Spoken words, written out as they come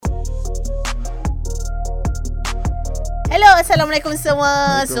Assalamualaikum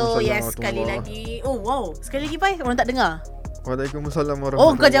semua. So Waalaikumsalam yes, sekali lagi. Oh wow, sekali lagi Pai, orang tak dengar. Waalaikumsalam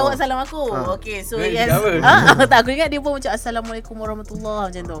warahmatullahi. Oh, kau jawab salam aku. Okay, so yes. Tak, aku ingat dia pun macam Assalamualaikum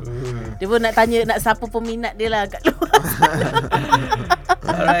warahmatullahi macam tu. Dia pun nak tanya nak siapa peminat dia lah kat luar.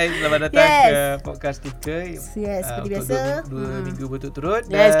 Alright, selamat datang ke podcast kita. Yes, seperti biasa. Dua minggu berturut-turut.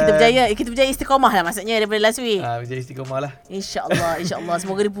 Yes, kita berjaya istiqamah lah maksudnya daripada last week. Berjaya istiqamah lah. InsyaAllah.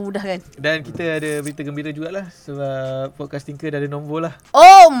 Semoga dipermudahkan. Dan kita ada berita gembira jugalah sebab podcast Tinker dah ada nombor lah.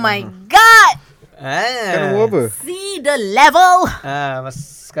 Oh my god. Kan nombor apa? See the level.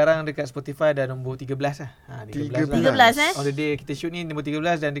 Sekarang dekat Spotify dah nombor 13 lah. 13 lah. On the day kita shoot ni nombor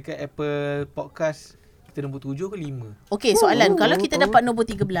 13 dan dekat Apple Podcast kita nombor 7 ke 5. Okay, soalan kalau kita dapat nombor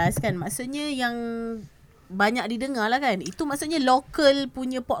 13 kan, maksudnya yang banyak didengar lah kan. Itu maksudnya local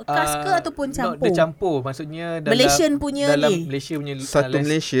punya podcast ke ataupun campur? Dia campur. Maksudnya dalam Malaysian punya dalam ni. Malaysia punya Satu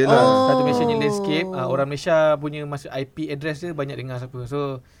Malaysia lah. Satu Malaysia punya landscape. Orang Malaysia punya IP address dia banyak dengar siapa.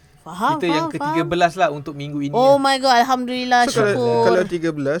 So Faham, kita yang ke-13 lah untuk minggu ini. Oh my god, Alhamdulillah, So syukur. kalau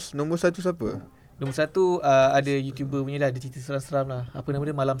 13, nombor 1 siapa? Nombor 1 ada YouTuber punya lah. Dia cerita seram-seram lah. Apa nama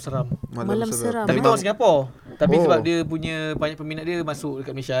dia? Malam Seram. Malam Seram. Tapi tu orang Singapura. Tapi sebab dia punya banyak peminat dia masuk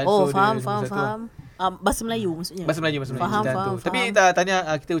dekat Malaysia. Oh, so faham. Bahasa Melayu maksudnya. Bahasa Melayu. Faham. Tapi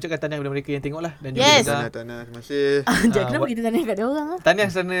kita ucapkan tahniah kepada mereka yang tengok lah. Dan Yes. juga Tahniah, terima kasih. Kenapa kita tanya kat dia orang? tahniah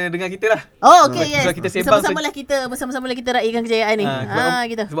sana dengar kita lah. Oh, okay, yes. Sebab kita sembang Bersama-sama lah kita raikan kejayaan ni.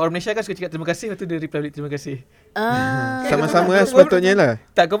 Gitu. Sebab orang Malaysia kan suka cakap terima kasih. Lepas tu dia reply balik terima kasih. Sama-sama lah sepatutnya lah.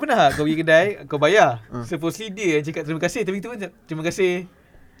 Tak, kau pernah tak kau pergi kedai, kau bayar. Supposedly dia yang cakap terima kasih. Tapi kita pun terima kasih.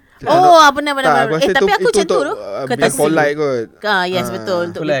 Oh, benar. Tapi aku macam tu tu. Biar polite kot. Yes, betul.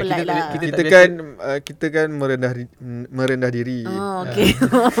 Untuk polite. polite lah. Kita kan merendah diri. Oh, okay.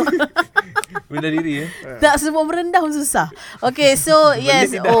 Merendah diri Tak sebut merendah pun susah. Okay, so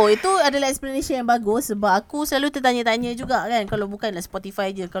yes. Itu adalah explanation yang bagus. Sebab aku selalu tertanya-tanya juga kan. Kalau bukanlah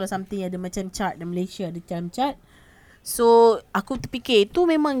Spotify je. Kalau something ada macam chart di Malaysia, ada chart. So aku terfikir itu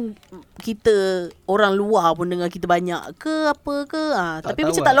memang kita orang luar pun dengar kita banyak ke apa ke. Tapi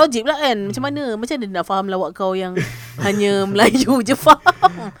macam tak logik pula kan. Macam mana dia nak faham lawak kau yang hanya Melayu je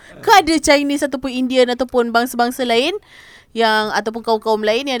faham. Ke ada Chinese ataupun Indian ataupun bangsa-bangsa lain yang ataupun kaum-kaum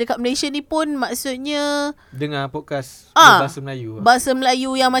lain yang dekat Malaysia ni pun maksudnya dengar podcast bahasa Melayu. Bahasa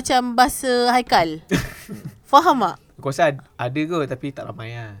Melayu yang macam bahasa Haikal. Faham tak? Aku rasa ada kot tapi tak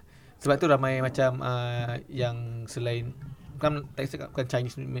ramai lah. Sebab tu ramai macam yang selain bukan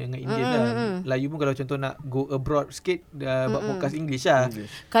Chinese dengan Indian lah. Melayu pun kalau contoh nak go abroad sikit buat podcast English lah.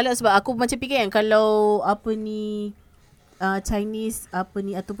 Kalau sebab aku macam fikir kan kalau Chinese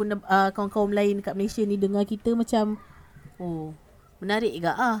ataupun kaum-kaum lain dekat Malaysia ni dengar kita macam menarik ke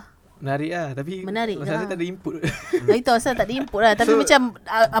Menarik lah. Tapi masa tak ada input. Itu asal tak ada input lah. Tapi macam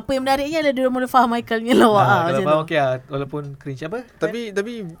apa yang menariknya adalah dia mula faham Michael punya lawak kalau faham okey lah. Walaupun cringe apa. Tapi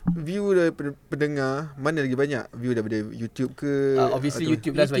view daripada pendengar mana lagi banyak? View daripada YouTube ke? Obviously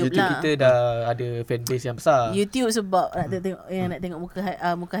YouTube lah. Sebab YouTube kita dah ada fanbase yang besar. YouTube sebab nak tengok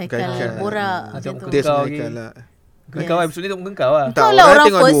muka Haikal borak macam tu. Taste Haikal lah. Kau episode ni untuk kau lah. Kau lah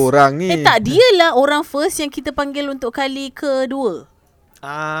orang tengok first. Dua orang ni. Tak, dia lah orang first yang kita panggil untuk kali kedua.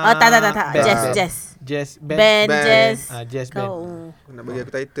 Tak. Jazz Band. Kau nak bagi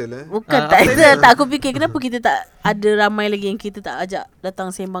aku title lah. Bukan title. Tak, aku fikir kenapa kita tak ada ramai lagi yang kita tak ajak datang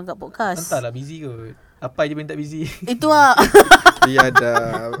sembang kat podcast. Entahlah, busy kot. Apa je minta busy. Itu lah.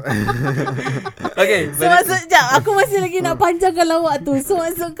 Biadab. Okay. So maksud aku masih lagi nak panjangkan lawak tu. So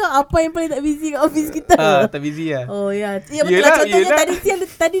maksud kau apa yang paling tak busy kat office kita? Tak busy lah. Oh ya. Ya betul lah. Contohnya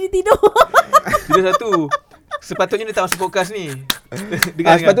tadi dia tidur. Tidur satu. Sepatutnya dia tak masuk podcast ni.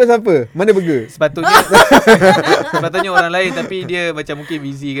 Sepatutnya siapa? Mana burger? Sepatutnya orang lain tapi dia macam mungkin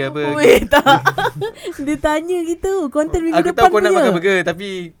busy ke apa. Weh tak. Dia tanya gitu. Konten minggu depan punya. Aku tahu kau nak makan burger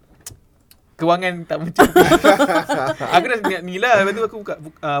tapi kewangan tak macam. Aku dah niat ni lah. Lepas tu aku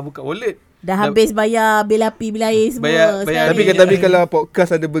buka wallet. Dah habis bayar bil api, bil air semua. Tapi kalau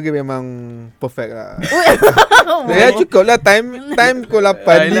podcast ada burger memang perfect lah. Ya cukup lah time pukul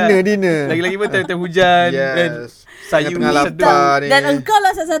 8 dinner. Lagi-lagi pun time hujan. Yes. Sayur tengah lapar ni. Dan engkau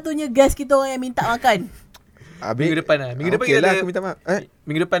lah satu-satunya guest kita orang yang minta makan. Minggu depan lah. Minggu depan okay kita lah, aku minta maaf.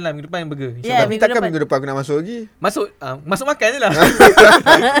 Minggu depan burger. Ya, Tapi takkan minggu depan aku nak masuk lagi. Masuk makan je lah.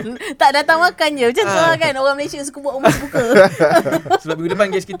 Tak datang makan je. Macam tu lah kan. Orang Malaysia suka buat umus buka. Sebab minggu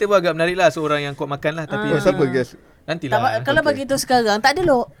depan guest kita pun agak menarik lah. Seorang yang kuat makan lah. Tapi siapa guest? Nantilah. Kalau bagi tu sekarang tak ada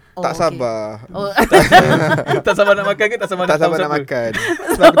loh. Tak sabar. Tak sabar nak makan ke tak sabar nak makan.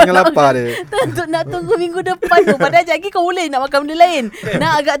 Sebab aku tengah lapar dia. Nak tunggu minggu depan tu. Padahal lagi kau boleh nak makan benda lain.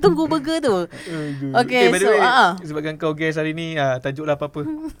 Nak agak tunggu burger tu. Okay, by the so way, sebabkan kau guest hari ni, tajuk lah apa-apa.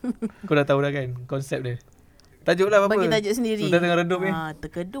 Kau dah tahu dah kan konsep dia. Tajuk lah apa? Bagi tajuk sendiri. Sultan tengah redup ni.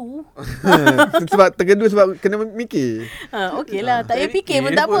 Terkedu. Sebab terkedu sebab kena mikir. Okey lah. Tak payah fikir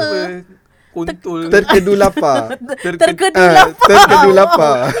pun tak apa. Kuntul. Terkedu lapar. Terkedu lapar. Terkedu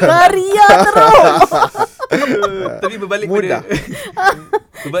lapar. Karya terus. Tapi berbalik Mudah.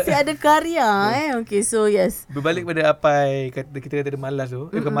 Si ada karya Okay, so yes. Berbalik pada Apai kita kata dia malas tu.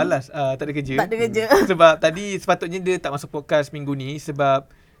 Bukan malas, tak ada kerja. Tak ada kerja. Sebab tadi sepatutnya dia tak masuk podcast minggu ni sebab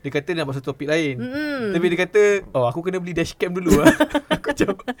dia kata dia nak masuk topik lain. Tapi dia kata, aku kena beli dashcam dulu lah. Aku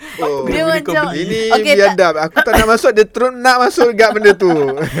macam, Dia macam Ini okay, biadab. Aku tak nak masuk, dia terus nak masuk kat benda tu.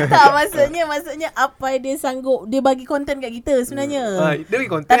 tak, maksudnya apa dia sanggup, dia bagi konten kat kita sebenarnya. dia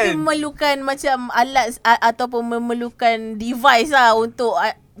bagi konten. Tapi memerlukan macam alat ataupun memerlukan device lah untuk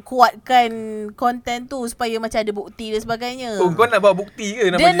kuatkan konten tu supaya macam ada bukti dan sebagainya. Kau nak bawa bukti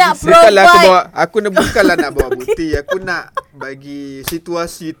ke? Dia nak Bukanlah aku bukanlah nak bawa bukti. Aku nak bagi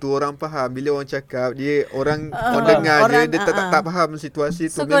situasi tu orang faham. Bila orang cakap, dia orang dengar je, dia tak faham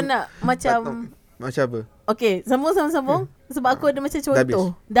situasi tu. So kau nak macam apa? Okay, sambung. Sebab aku ada macam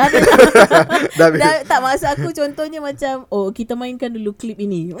contoh. Dah habis. Tak, maksud aku contohnya macam, kita mainkan dulu klip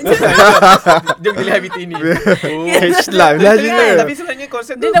ini. Dia pilih habit ini. H-Live lah je. Tapi sebenarnya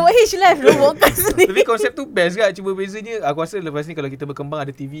konsep tu Dia dah buat H-Live dulu podcast ni. Tapi konsep tu best kan. Cuma bezanya aku rasa lepas ni kalau kita berkembang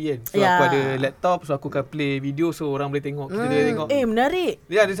ada TV kan. So aku ada laptop, so aku akan play video so orang boleh tengok. Kita boleh tengok. Menarik.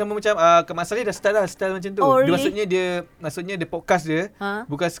 Ya, dia sama macam Masalah dah style macam tu. Really? Maksudnya dia podcast dia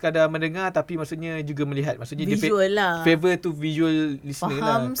bukan sekadar mendengar tapi maksudnya juga melihat. Maksudnya visual dia lah. favor to visual listener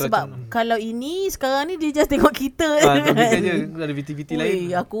Faham, lah. sebab kalau ini sekarang ni dia just tengok kita kan. Kita je ada aktiviti lain.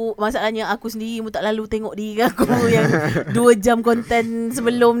 Masalahnya aku sendiri pun tak lalu tengok diri aku yang 2 jam konten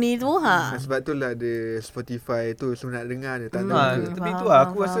sebelum ni tu. Sebab tu lah ada Spotify tu semua nak dengar dia tak ada. Tapi tu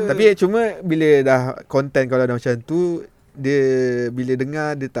aku rasa. Tapi cuma bila dah konten kalau dah macam tu, dia bila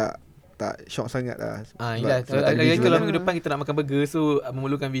dengar dia tak shock sangat lah. Yelah. Kalau minggu depan kita nak makan burger, so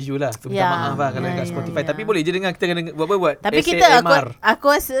memerlukan visual lah. So minta maaf lah kalau kat Spotify. Tapi boleh je dengar, kita kena buat tapi ASMR.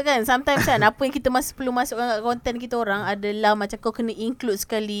 aku rasa kan sometimes kan apa yang kita perlu masukkan kat konten kita orang adalah macam kau kena include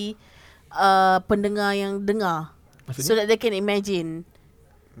sekali pendengar yang dengar. Maksudnya? So that they can imagine.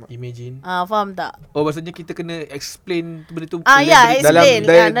 Faham tak? Maksudnya kita kena explain benda tu explain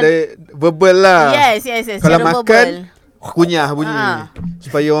dalam verbal lah. Yes. Kalau makan kunyah bunyi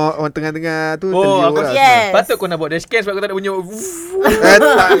supaya orang tengah-tengah tu terliur lah. Yes. Patut kau nak buat dashcam sebab kau tak ada bunyi.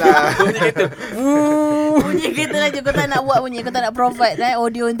 Taklah. Bunyi kereta. Bunyi kereta lah je. Kau tak nak buat bunyi. Kau tak nak provide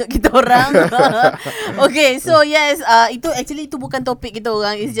audio untuk kita orang. Okay, so yes, itu bukan topik kita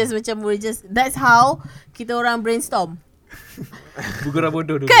orang. It's just macam that's how kita orang brainstorm. Bergurau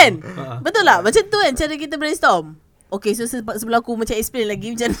bodoh dulu. Kan? Betul tak? Macam tu kan cara kita brainstorm. Okay, so sebelah aku macam explain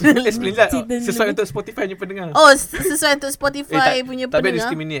lagi macam explain lah. Sesuai untuk Spotify punya pendengar. Sesuai untuk Spotify punya pendengar. Tapi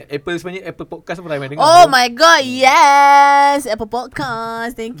discriminate. Apple Podcast pun ramai dengar. Oh my god, yes, Apple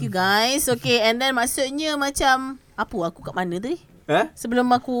Podcast. Thank you guys. Okay, and then maksudnya macam aku kat mana tadi?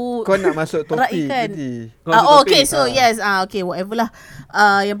 Sebelum aku kau nak masuk topik tadi. Okay, so yes, okay, whatever lah.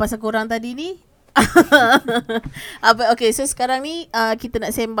 Yang pasal korang tadi ni. Okay, so sekarang ni kita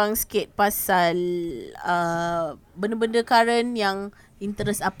nak sembang sikit pasal benda-benda current yang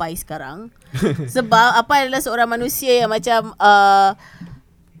interest Apai sekarang. Sebab Apai adalah seorang manusia yang macam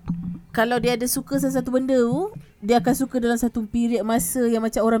kalau dia ada suka sesuatu benda tu, dia akan suka dalam satu period masa yang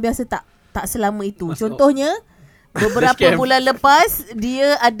macam orang biasa tak selama itu. Contohnya beberapa bulan lepas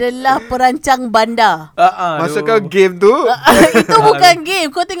dia adalah perancang bandar. Maksud kau game tu? Itu bukan game.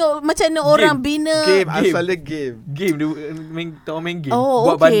 Kau tengok macam mana orang bina asalnya game. Game dia main game.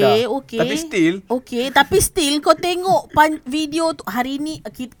 Buat bandar. Tapi still kau tengok video tu hari ni,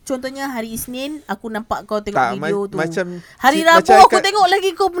 contohnya hari Isnin aku nampak kau tengok video tu. Macam hari Rabu aku tengok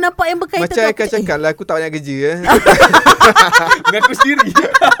lagi kau nampak yang berkaitan. Macam aku cakap lah, aku tak banyak kerja. Mengaku sendiri.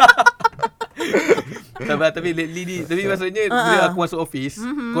 Tapi lately ni, tapi maksudnya bila aku masuk office,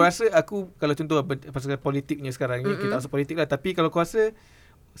 kau rasa aku kalau contoh pasal politiknya sekarang ni, kita masuk politik lah, tapi kalau kau rasa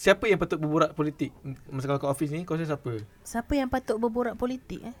siapa yang patut berborak politik masa kalau kat office ni, kau rasa siapa? Siapa yang patut berborak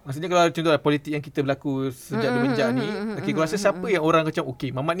politik? Maksudnya kalau contoh politik yang kita berlaku sejak semenjak ni, kau rasa siapa yang orang macam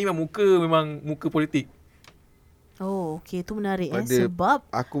Mamat ni memang muka politik? Okay, tu menarik sebab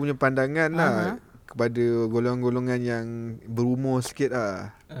aku punya pandangan lah kepada golongan-golongan yang berumur sikit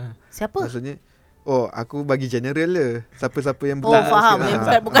lah. Siapa? Maksudnya aku bagi general lah. Siapa-siapa yang faham.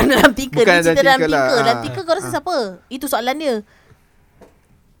 Bukan dalam tika. Dia cerita dalam tika. Dalam tika kau rasa siapa? Itu soalan dia.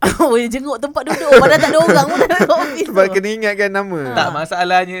 Jenguk tempat duduk. Padahal tak ada orang pun dalam office. Sebab kena ingatkan nama. Tak,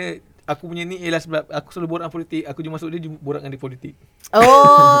 masalahnya aku punya ni ialah sebab aku selalu borak politik. Aku je masuk dia borak dengan dia politik.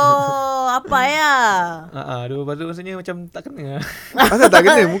 apa ya? Lepas tu maksudnya macam tak kena. Asal tak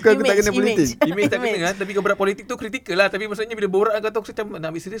kena? Muka aku tak kena politik. Image tak kena lah. Tapi kau berat politik tu kritikal lah. Tapi maksudnya bila borak kau tahu macam nak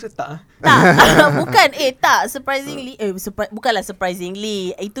ambil serius ke tak? Tak. Bukan. Tak. Surprisingly. Bukanlah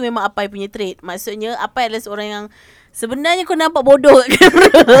surprisingly. Itu memang Apai punya trait. Maksudnya Apai adalah seorang yang sebenarnya kau nampak bodoh kat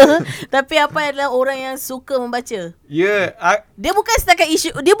kamera. Tapi Apai adalah orang yang suka membaca. Ya. Dia bukan setakat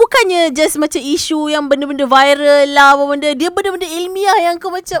isu. Dia bukannya just macam isu yang benda-benda viral lah apa benda. Dia benda-benda ilmiah yang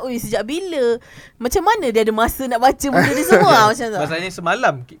kau macam, oi sejak bila? Macam mana dia ada masa nak baca benda ni semua macam tu. Masalahnya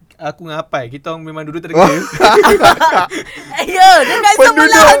semalam aku dengan Apai, kita orang memang duduk terdekat. Ya, dia kat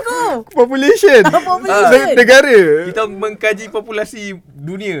sebelah aku. Population. Negara. Kita orang mengkaji populasi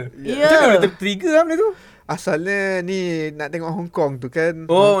dunia. Ya. Macam mana boleh trigger lah benda tu? Asalnya ni nak tengok Hong Kong tu kan.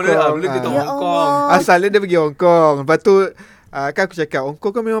 Oh, Hong Kong, dulu kita Ya Hong Kong. Allah. Asalnya dia pergi Hong Kong. Lepas tu kan aku cakap Hong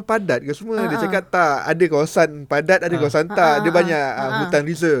Kong kan memang padat ke semua. Dia cakap tak, ada kawasan padat, ada kawasan tak. Dia banyak hutan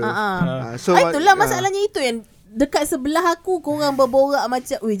reserve. So itulah masalahnya itu yang dekat sebelah aku korang berborak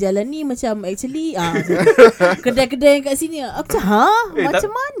macam, "Ui, jalan ni macam actually kedai-kedai yang kat sini." Aku macam,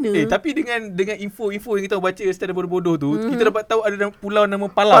 macam mana? Tapi dengan info-info yang kita baca secara bodoh-bodoh tu, kita dapat tahu ada pulau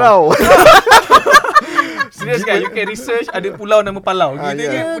nama Palau. Serius kan? You can research ada pulau nama Palau. Gila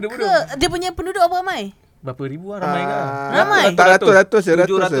Ya kan? ke? Dia punya penduduk apa ramai? Berapa ribu lah ramai kan? Ramai? Ratus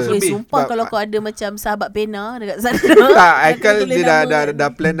 700 lebih. Sumpah kalau kau ada macam sahabat pena dekat sana. Tak, Aikal dia dah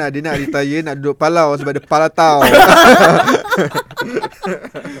plan lah. Dia nak retire, nak duduk Palau sebab dia Palatau.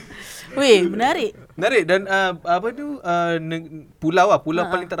 Weh, menarik. Dan pulau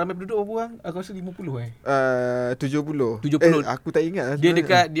paling tak ramai penduduk berapa orang? Aku rasa 50 70. 70. Aku tak ingat lah. Dia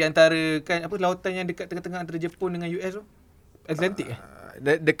dekat di antara kan apa lautan yang dekat tengah-tengah antara Jepun dengan US tu? Atlantik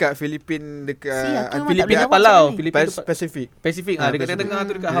dekat Filipin, dekat Filipin Palau, Filipin Pasifik. Dekat tengah-tengah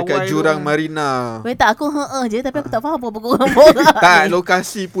tu dekat Hawaii. Dekat jurang Marina. Weh, tak, aku je tapi aku tak faham apa korang borak. Tak,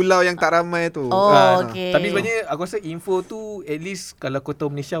 lokasi pulau yang tak ramai tu. Okay. Tapi sebenarnya aku rasa info tu at least kalau kau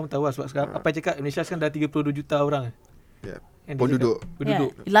tahu Malaysia pun tahu lah. Sebab sekarang apa cakap Malaysia sekarang dah 32 juta orang. Penduduk.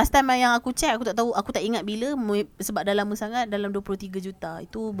 Last time yang aku check, aku tak tahu, aku tak ingat bila sebab dah lama sangat, dalam 23 juta.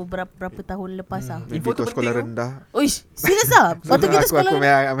 Itu berapa tahun lepas lah. Info tu sekolah rendah. Uish, serius lah? Waktu kita sekolah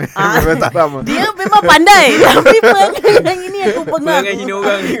aku tak lama. Dia memang pandai. Tapi perangai ini aku pengang. Perangai gini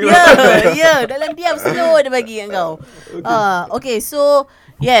orang ni. Ya, dalam diam slow dia bagi kat kau. Okay, so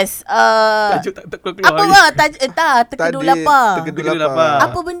yes. Apa bang? Terkedul lapar.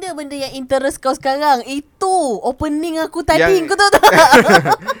 Apa benda-benda yang interest kau sekarang? Itu opening aku tadi, kau tahu tak?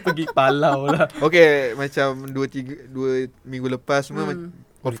 Pergi Palau lah. Okay, macam 2 minggu lepas semua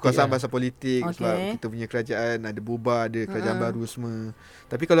of course pasal politik. Sebab kita punya kerajaan ada bubar, ada kerajaan baru semua.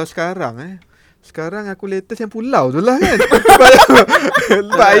 Tapi kalau sekarang aku latest yang pulau tu lah kan.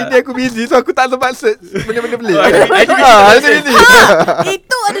 Sebab ini aku busy, so aku tak sempat search benda-benda pelik.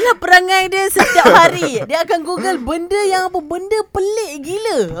 Itu adalah perangai dia setiap hari. Dia akan google benda pelik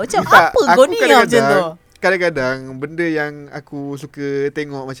gila. Macam apa kau ni macam tu? Kadang-kadang benda yang aku suka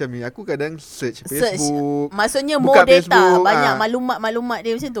tengok macam ni, aku kadang search Facebook. Maksudnya more data, Facebook, banyak maklumat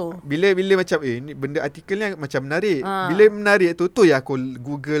dia macam tu. Bila macam ni benda artikelnya macam menarik. Bila menarik tu ya aku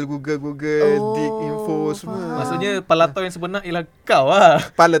Google dig info semua. Maksudnya palatau yang sebenar ialah kau lah.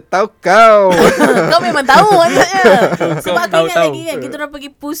 Palatau kau. Kau memang tahu maksudnya. Sebab aku ingat lagi kan, kita orang pergi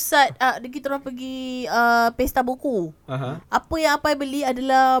pusat, kita orang pergi pesta buku. Apa yang Apai beli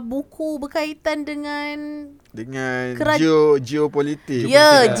adalah buku berkaitan dengan geopolitik.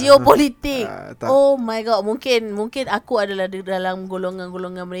 Geopolitik. Oh my god, mungkin aku adalah dalam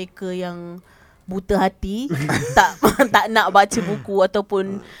golongan-golongan mereka yang buta hati. tak nak baca buku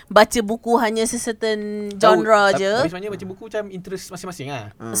ataupun baca buku hanya certain genre je. Tapi sebenarnya baca buku macam interest masing-masing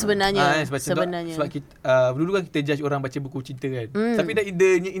lah. Sebenarnya. Sebab kita, dulu kan kita judge orang baca buku cinta kan. Tapi dah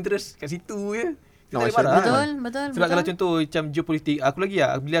idenya interest kat situ je. Betul. Sebab kalau contoh macam geopolitik, aku lagi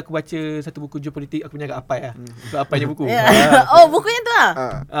bila aku baca satu buku geopolitik, aku punya agak Apai lah. Sebab Apai punya buku. Oh, buku yang tu lah?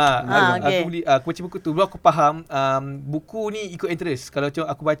 Aku baca buku tu, baru aku faham buku ni ikut interest. Kalau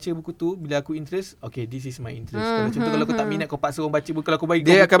aku baca buku tu, bila aku interest, okay, this is my interest. Kalau contoh kalau aku tak minat, kau paksa orang baca buku, kalau aku bagi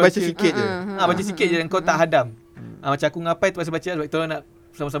dia akan baca sikit je. Baca sikit je dan kau tak hadam. Macam aku dengan Apai terpaksa baca sebab kita orang nak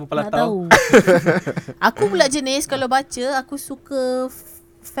sama-sama palatau. Aku pula jenis kalau baca, aku suka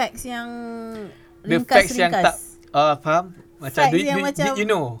facts yang facts yang tak faham. Macam did you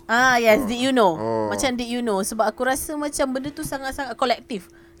know? Yes, did you know? Macam did you know? Sebab aku rasa macam benda tu sangat-sangat kolektif.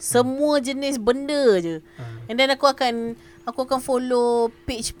 Semua jenis benda je. And then aku akan follow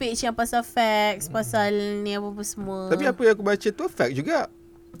page-page yang pasal facts, pasal ni apa-apa semua. Tapi apa yang aku baca tu fact juga.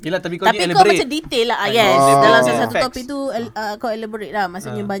 Yelah, tapi kau macam detail lah. Yes, dalam satu topik tu kau elaborate lah.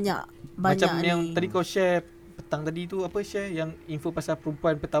 Maksudnya banyak macam ni. Yang tadi kau share petang tadi tu, apa share yang info pasal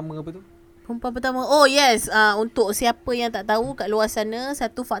perempuan pertama apa tu? Perempuan pertama. Oh yes, untuk siapa yang tak tahu kat luar sana,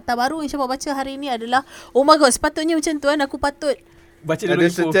 satu fakta baru yang Syabak baca hari ni adalah, oh my god, sepatutnya macam tu kan, aku patut Baca Ada dulu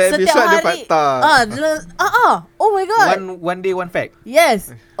info. setiap episod ada fakta. Oh my god. One day one fact.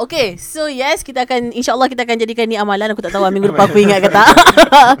 Yes. Okay. So yes, kita akan, InsyaAllah kita akan jadikan ni amalan. Aku tak tahu minggu depan aku ingat ke tak.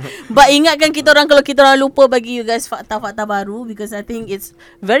 But ingatkan kita orang kalau kita orang lupa bagi you guys fakta-fakta baru, because I think it's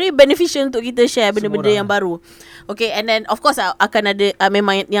very beneficial untuk kita share benda-benda yang baru. Okay, and then of course akan ada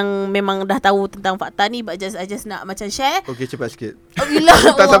memang dah tahu tentang fakta ni, but I just nak macam share. Okay, cepat sikit. Oh,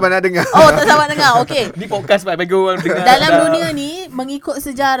 gila. Tak sabar nak dengar. Oh, tak sabar dengar. Okay. Ni podcast bagi orang dengar. Dalam dunia ni, mengikut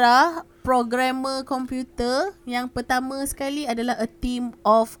sejarah, programmer komputer yang pertama sekali adalah a team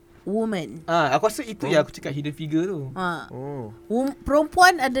of women. Aku rasa itu yang aku cakap hidden figure tu.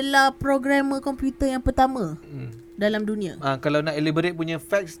 Perempuan adalah programmer komputer yang pertama dalam dunia. Kalau nak elaborate punya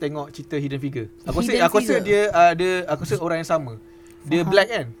facts, tengok cerita hidden figure. Aku Hidden rasa Figure. dia ada, aku rasa orang yang sama. Dia black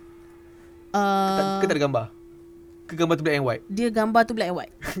kan? Ke tak ada gambar? Ke gambar tu black and white? Dia gambar tu black and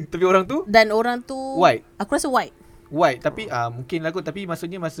white. Tapi orang tu Dan orang tu white. Aku rasa white. White. Tapi mungkin lah kot. Tapi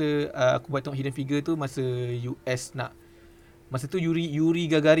maksudnya masa aku buat tengok hidden figure tu, masa US nak, masa tu Yuri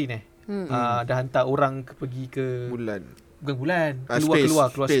Gagarin dah hantar orang pergi ke Bulan. bukan bulan, keluar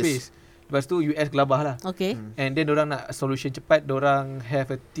space. Lepas tu US gelabah lah. Okay. And then dorang nak solution cepat, dorang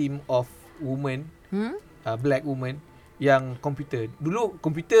have a team of women, black women yang komputer. Dulu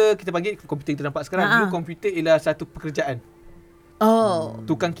komputer kita panggil komputer kita nampak sekarang. Dulu komputer ialah satu pekerjaan.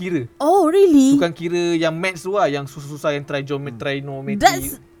 Tukang kira. Oh really? Tukang kira yang maths tu lah, yang susah-susah, yang trigonometry.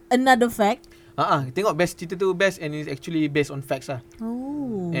 That's another fact. Tengok best cerita tu best, and it's actually based on facts lah.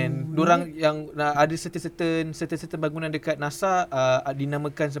 And dorang yang ada certain bangunan dekat NASA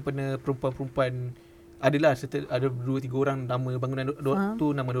dinamakan sempena perempuan-perempuan. Ada 2-3 orang nama bangunan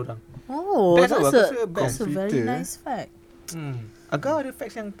tu nama dorang. That's a very nice fact. Agak ada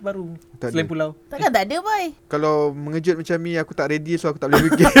facts yang terbaru Tak selain ada. pulau. Takkan tak ada, boy. Kalau mengejut macam ni, aku tak ready, so aku tak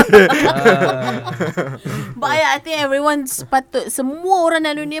boleh fikir. But I think everyone semua orang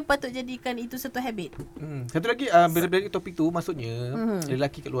dalam dunia patut jadikan itu satu habit. Satu lagi bila topik tu, maksudnya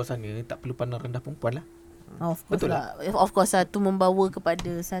lelaki kat luar sana tak perlu pandang rendah perempuan lah. Of course Betul lah. Of course lah. Tu membawa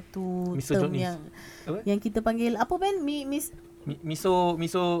kepada satu term Misogynis. yang kita panggil apa, Ben? Miso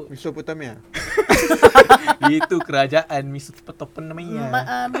Mesopotamia. itu kerajaan Mesopotamia namanya.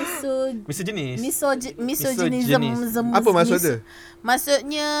 Misogynism. Apa maksud dia?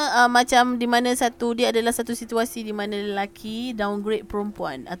 Maksudnya macam di mana dia adalah satu situasi di mana lelaki downgrade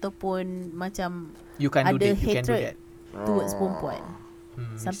perempuan ataupun macam You can do ada that, you can do hatred that. towards perempuan.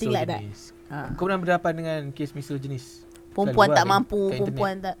 Something like that. Kau pernah berhadapan dengan kes misogynis? Perempuan tak Selalu mampu, kat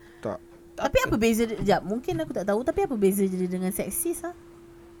perempuan internet. tak. Tapi apa beza dia? Sekejap, mungkin aku tak tahu, tapi apa beza dia dengan seksis ah?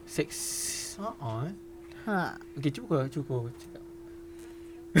 Seks. Ha. Okay, cuba cakap.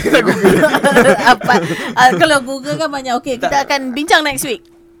 Apa? Kalau Google kan banyak. Okay, kita akan bincang next week.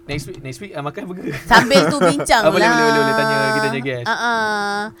 Next week makan burger. Sambil tu bincang lah. Boleh tanya kita guys.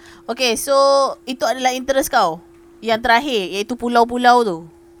 Okay, so itu adalah interest kau. Yang terakhir, iaitu pulau-pulau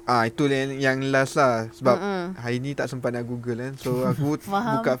tu. Itu yang last lah. Sebab hari ni tak sempat nak Google kan. So aku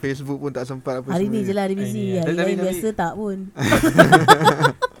buka Facebook pun tak sempat apa Hari ni semua. je lah dia busy. Hari lain biasa tak pun.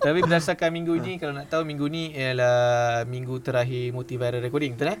 Tapi berdasarkan minggu ni, kalau nak tahu, minggu ni ialah minggu terakhir Multiviral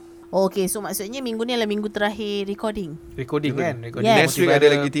Recording, betul Okay, so maksudnya minggu ni adalah minggu terakhir recording. Recording kan? Recording. Yes. Next week ada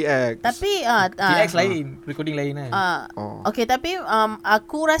lagi TX. Tapi TX lain, recording lain kan? Okay, tapi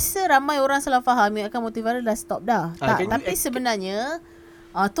aku rasa ramai orang salah faham yang akan Multiviral dah stop dah. Tapi sebenarnya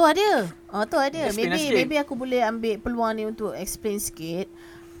tu ada. Maybe aku boleh ambil peluang ni untuk explain sikit.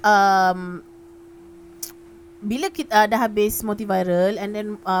 Bila kita dah habis Multiviral, and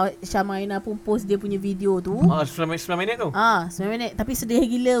then Syamaina pun post dia punya video tu. 9 minit tu. 9 minit. Tapi sedih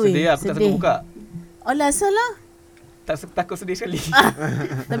gila weh. Sedih, aku tak sanggup buka. Alah, salah. Takut sedih sekali.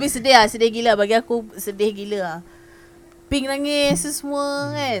 Tapi sedih lah. Sedih gila. Bagi aku sedih gila lah. Pink nangis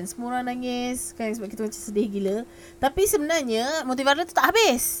semua kan. Semua orang nangis kan, sebab kita macam sedih gila. Tapi sebenarnya Multiviral tu tak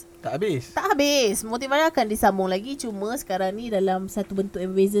habis. Tak habis. Multiviral akan disambung lagi. Cuma sekarang ni dalam satu bentuk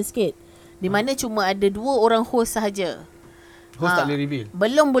yang berbeza sikit. Di mana cuma ada 2 orang host sahaja. Host tak boleh reveal.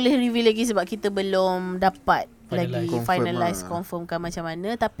 Belum boleh reveal lagi sebab kita belum dapat finalize lah. confirmkan macam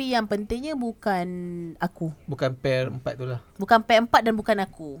mana. Tapi yang pentingnya bukan aku. Bukan pair 4 tu lah. Bukan pair 4 dan bukan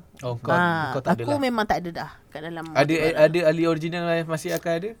aku. Oh, kau tak ada aku lah. memang tak ada dah kat dalam. Ada ahli original yang masih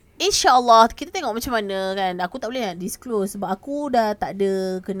akan ada? InsyaAllah. Kita tengok macam mana kan. Aku tak boleh nak disclose sebab aku dah tak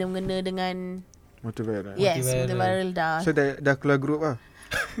ada kena-mengena dengan Multiviral. Yes, Multiviral dah. So dah keluar grup lah.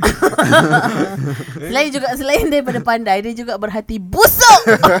 Selain daripada pandai, dia juga berhati busuk.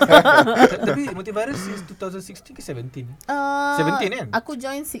 Tapi Multivirus since 2016 ke 17? 17 kan? Aku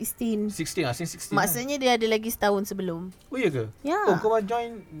join 16. 16 lah, since 16. Maksudnya dia ada lagi setahun sebelum. Oh iya ke? Ya. Oh kau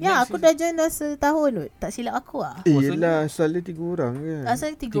join Ya, aku dah join dah setahun kot. Tak silap aku lah. Yelah, asalnya 3 orang kan.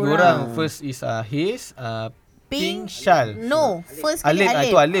 Asal 3 orang. orang. First is Haze, Pink Shal. No, first kali Alip. Alip.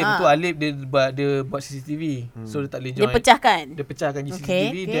 Tu Alip. Tu Alip dia buat CCTV. So dia tak boleh join. Dia pecahkan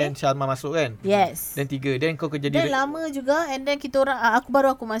CCTV. Then Shalma masuk kan. Yes. Then 3. Then kau jadi Dan lama juga. And then kita orang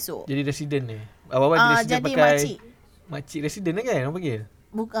aku masuk. jadi resident ni. Awal-awal jadi resident jadi pakai makcik. Makcik resident kan orang panggil.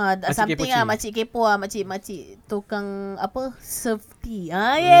 Something kepo lah, makcik kepo lah, makcik tukang apa, serve tea.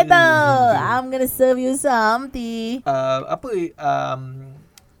 Ya tahu. I'm gonna serve you some tea.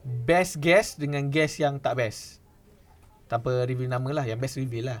 Best guest dengan guest yang tak best. Tanpa reveal nama lah. Yang best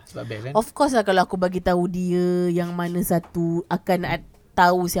reveal lah. Sebab best kan. Of course lah, kalau aku bagi tahu dia yang mana satu, akan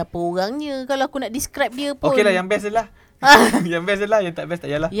tahu siapa orangnya. Kalau aku nak describe dia pun. Okay lah, yang best je lah. Yang best je lah. Yang tak best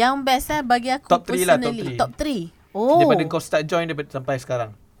tak payahlah. Yang best lah bagi aku top 3 lah, personally. top 3. Top 3. Oh. Daripada kau start join sampai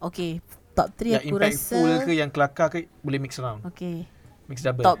sekarang. Okay. Top 3 yang aku impactful rasa. ke, yang kelakar ke, boleh mix around. Okay. Mix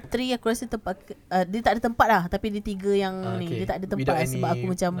double. Top 3 aku rasa tempat dia tak ada tempat lah, tapi dia 3 yang ni dia tak ada tempat lah, sebab aku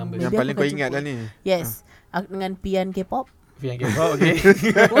macam yang paling kau ingat lah ni. Yes. Aku dengan Pian K-pop. Pian K-pop. Okay.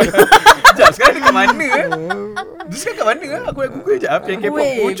 Sekejap, sekarang dekat mana dia sekarang kat mana aku nak google sekejap. Pian K-pop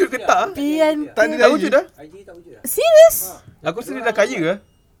wujud ke tak? Pian tak ada wujud dah. IG tak wujud dah. Serius? Aku rasa dia dah kaya ke?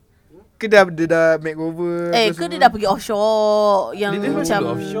 Ke dia dah makeover ke dia dah pergi offshore yang dia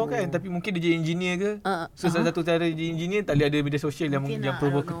macam offshore kan, tapi mungkin dia jadi engineer ke. So salah satu cara jadi engineer tak boleh ada media sosial yang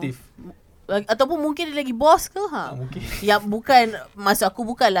provokatif. Ataupun mungkin dia lagi boss ke mungkin. Yang bukan, maksud aku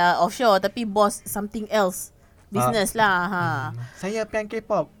bukanlah offshore, tapi boss something else. Business lah. Saya Pian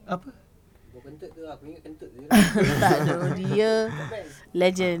K-pop. Apa? Kentut tu aku ingat kentut tu. Tak ada. Dia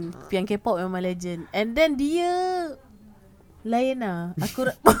legend. Pian K-pop memang legend. And then dia lain lah. Aku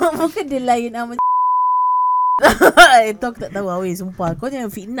mungkin dia lain lah. Itu aku tak tahu. Weh, sumpah. Kau jangan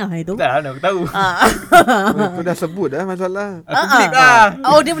fitnah itu. Tak, aku tahu. Kau dah sebut dah masalah. Aku blip lah.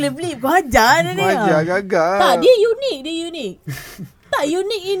 Oh, dia boleh blip. Kau ajar dia. Ajar gagak. Tak, dia unik. Tak,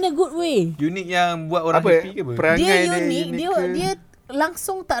 unik in a good way. Unik yang buat orang apa, happy ke apa? Perangai dia unik. Dia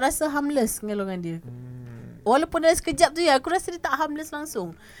langsung tak rasa harmless dengan dia. Walaupun dalam sekejap tu aku rasa dia tak harmless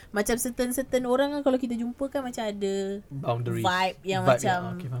langsung. Macam certain orang kan, kalau kita jumpa kan macam ada boundaries, vibe yang vibe macam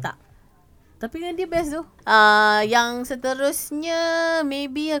yang, tak. Tapi dengan dia best tu. Yang seterusnya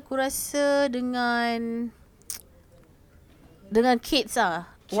maybe aku rasa dengan kids lah.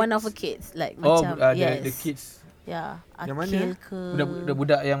 Kids. One of the kids like macam yes. The kids. Ya, yang Akil mana? ke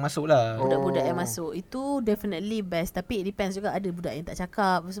budak-budak yang masuk lah. Budak-budak yang masuk itu definitely best. Tapi it depends juga, ada budak yang tak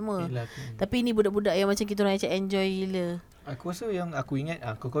cakap semua. Tapi ni budak-budak yang macam kita orang macam enjoy gila. Aku rasa yang aku ingat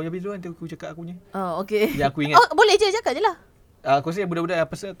kau habis dulu nanti aku cakap akunya. Oh okay. Yang aku ingat. Boleh je cakap je lah. Aku rasa budak-budak yang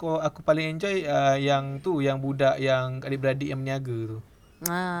pasal aku paling enjoy yang tu, yang budak yang adik-beradik yang berniaga tu.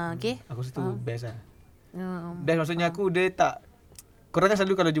 Okay. Aku rasa tu best lah. Best maksudnya aku dia tak. Korang kan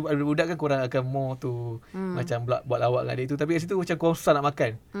selalu kalau jumpa budak kan korang akan more tu macam buat lawak dengan adik tu. Tapi kat situ macam korang susah nak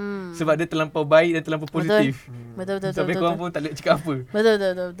makan. Sebab dia terlampau baik dan terlampau positif. Betul. Sampai korang pun tak boleh cakap apa. Betul.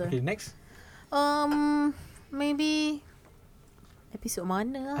 Okay, next. Maybe episod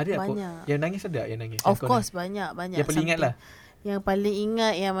mana lah. Ada banyak. Yang nangis ada yang nangis. Of course banyak. Yang paling ingat lah. Yang paling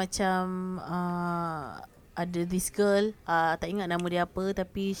ingat yang macam ada this girl, tak ingat nama dia apa,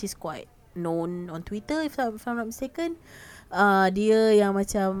 tapi she's quite known on Twitter if I'm not mistaken. Dia yang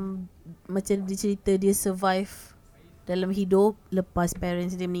macam dia cerita dia survive dalam hidup lepas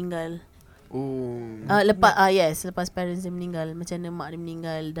parents dia meninggal. Lepas parents dia meninggal, macam mana mak dia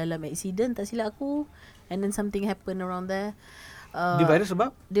meninggal dalam accident tak silap aku, and then something happen around there. Dia viral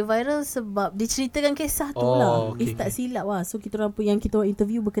sebab? Dia viral sebab dia ceritakan kisah tu lah. Okay, tak silap lah. So kita orang yang kita orang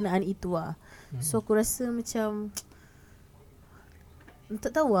interview berkenaan itu lah. So aku rasa macam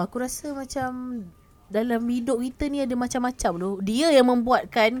tak tahu lah, aku rasa macam dalam hidup kita ni ada macam-macam tu. Dia yang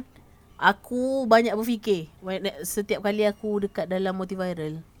membuatkan aku banyak berfikir setiap kali aku dekat dalam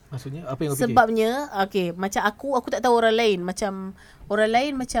Multiviral. Maksudnya apa yang kau fikir? Sebabnya macam aku tak tahu orang lain. Macam orang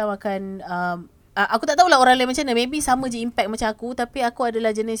lain macam akan aku tak tahulah orang lain macam mana. Maybe sama je impact macam aku, tapi aku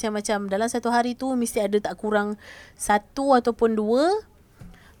adalah jenis yang macam dalam satu hari tu mesti ada tak kurang 1 ataupun 2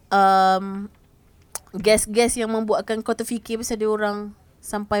 guest yang membuatkan kau terfikir pasal dia orang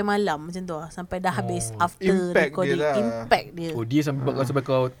sampai malam macam tu lah. Sampai dah habis after impact recording. Impact dia. Oh, dia sampai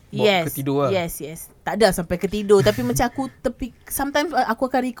kau bawa ke tidur lah. Yes. Tak ada sampai ke tidur. Tapi macam aku sometimes aku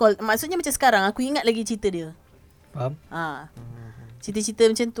akan recall. Maksudnya macam sekarang aku ingat lagi cerita dia. Faham? Cerita-cerita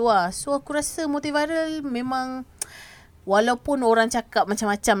macam tu lah. So aku rasa Multiviral memang walaupun orang cakap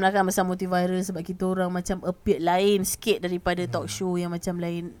macam-macam lah kan pasal multiviral, sebab kita orang macam appear lain sikit daripada talk show yang macam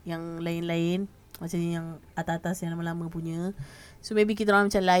lain, yang lain-lain, macam yang atas-atas yang lama-lama punya. So maybe kita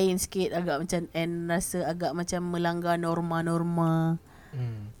orang macam lain sikit, agak macam, and rasa agak macam melanggar norma-norma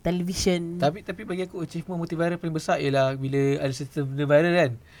television. Tapi bagi aku achievement multiviral paling besar ialah bila ada certain benda viral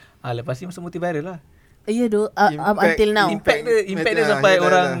kan. Lepas ni masuk multiviral lah. Ya doh, until now. Impact dia sampai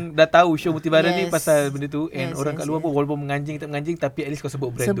orang dah tahu show multiviral ni pasal benda tu, and orang kat luar pun walaupun menganjing tak menganjing, tapi at least kau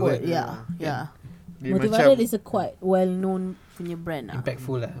sebut brand tu kan. Ya. Multiviral is a quite well known punya brand lah.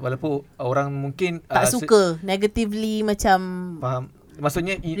 Impactful lah. Walaupun orang mungkin tak suka negatively macam faham.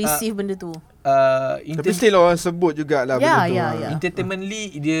 Maksudnya receive benda tu. Tapi still orang sebut jugalah benda tu.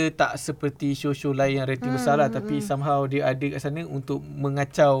 Entertainmently dia tak seperti show-show lain yang rating besar lah, tapi somehow dia ada kat sana untuk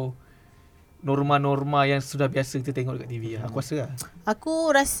mengacau norma-norma yang sudah biasa kita tengok dekat TV lah. Aku rasa lah. Aku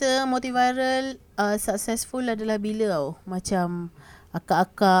rasa multiviral successful adalah bila macam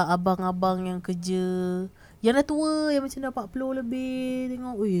akak-akak, abang-abang yang kerja, yang dah tua, yang macam dah 40 lebih,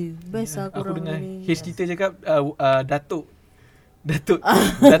 tengok, best lah korang. Aku dengar ni. H cerita cakap Datuk Datuk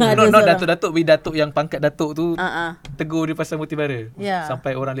yang pangkat Datuk tu tegur dia pasal multiviral.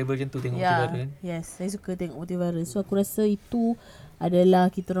 Sampai orang level macam tu tengok multiviral kan. Yes, saya suka tengok multiviral. So aku rasa itu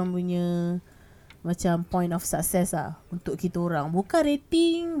adalah kita orang punya macam point of success lah untuk kita orang. Bukan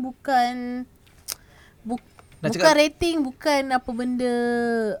rating, bukan rating, bukan apa benda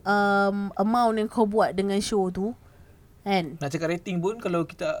amount yang kau buat dengan show tu kan. Nak cakap rating pun, kalau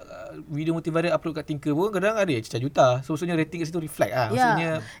kita video multiviral upload kat Tinker pun kadang ada yang cecah juta. So maksudnya rating kat situ reflect lah.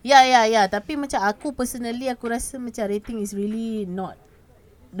 Maksudnya Ya. Tapi macam aku personally, aku rasa macam rating is really not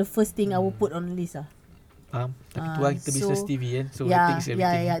the first thing I will put on list lah. Faham. Tapi tu lah kita business TV kan. So rating is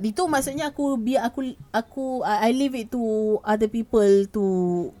everything. Ya. Itu maksudnya aku I leave it to other people to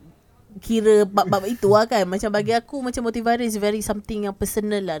kira bab itu lah kan. Macam bagi aku, macam multiviral is very something yang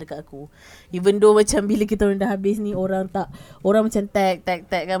personal lah dekat aku. Even though macam bila kita orang dah habis ni, orang macam tag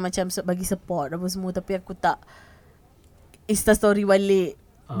kan, macam bagi support apa semua, tapi aku tak Insta story balik.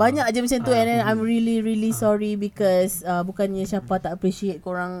 Banyak je macam tu, and then I'm really sorry because bukannya Syafa tak appreciate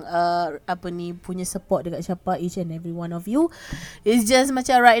korang punya support dekat Syafa, each and every one of you. It's just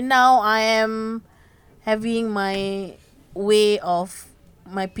macam right now I am having my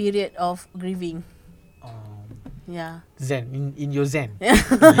period of grieving. Zen in your zen.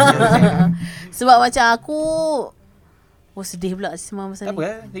 Sebab macam aku sedih pula semua masa ni. Tak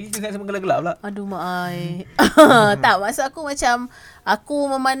apa lagi ingat sama gelap-gelap pula. Aduh mak ai. Tak, maksud aku macam aku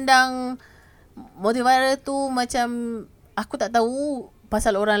memandang multiviral tu macam aku tak tahu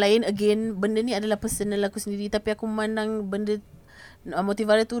pasal orang lain. Again, benda ni adalah personal aku sendiri, tapi aku memandang benda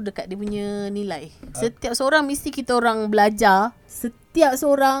multiviral tu dekat dia punya nilai. Setiap seorang mesti kita orang belajar. Setiap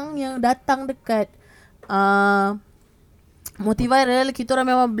seorang yang datang dekat multiviral, kita orang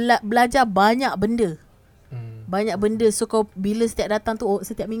memang belajar banyak benda. Banyak benda. So kau bila setiap datang tu,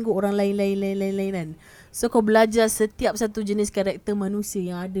 setiap minggu orang lain kan. So kau belajar setiap satu jenis karakter manusia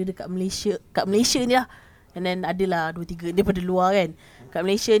yang ada dekat Malaysia. Kat Malaysia ni lah. And then adalah 2-3 daripada luar kan. Kat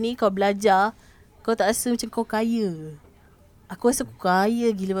Malaysia ni kau belajar, kau tak rasa macam kau kaya. Aku rasa aku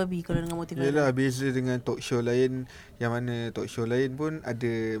kaya gila babi kalau dengan multiviral. Yelah, beza dengan talk show lain, yang mana talk show lain pun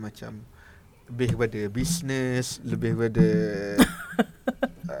ada macam lebih kepada business, lebih kepada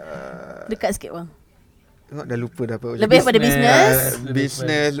dekat sikit bang. Tengok dah lupa dah apa. Lebih pada business.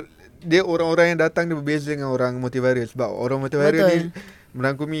 Business. Dia orang-orang yang datang dia berbeza dengan orang multiviral. Sebab orang multiviral ni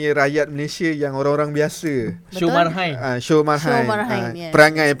merangkumi rakyat Malaysia yang orang-orang biasa. Show marhain. Show marhain. Yes.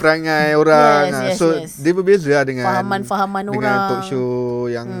 Perangai orang. Yes. Dia berbeza lah dengan fahaman dengan orang. Talk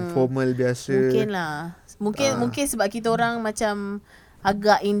show yang formal biasa. Mungkin lah. Mungkin sebab kita orang macam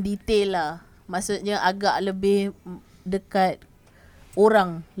agak in detail lah. Maksudnya agak lebih dekat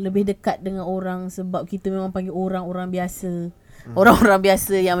orang, lebih dekat dengan orang, sebab kita memang panggil orang-orang biasa. Orang-orang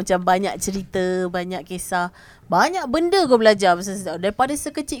biasa yang macam banyak cerita, banyak kisah, banyak benda kau belajar daripada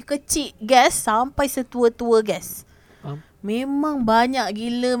sekecil-kecil guys sampai setua-tua guys. Memang banyak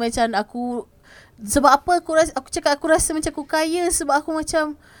gila. Macam aku, sebab apa aku rasa macam aku kaya, sebab aku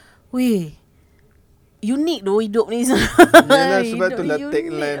macam unik doh hidup ni. Yalah, sebab itulah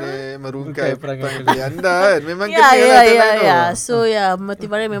tagline merungkai perangai anda kan. Memang kena tagline tu. So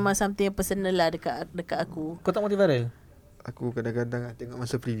multiviral memang something yang personal lah dekat aku. Kau tak multiviral? Aku kadang-kadang tengok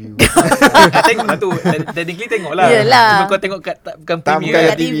masa preview. Tengok lah tu. Technically tengok lah. Yelah. Cuma kau tengok bukan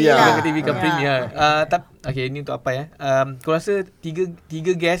premier kat TV lah. Bukan TV, bukan premier. Okay, ni untuk apa ya? Kau rasa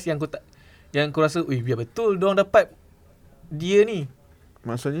tiga guest yang kau rasa biar betul diorang dapat dia ni.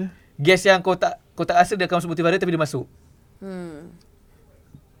 Maksudnya? Guest yang kau tak rasa dia akan masuk multiviral tapi dia masuk.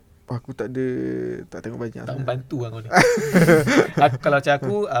 Aku tak tengok banyak. Tak membantu lah kau ni. Kalau macam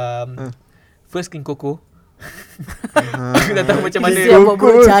aku, first King Coco. Aku tak tahu macam mana Dia buat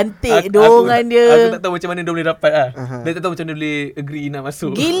buruk cantik dorongan dia. Aku tak tahu macam mana dia boleh dapat lah. Dia tak tahu macam mana dia boleh agree nak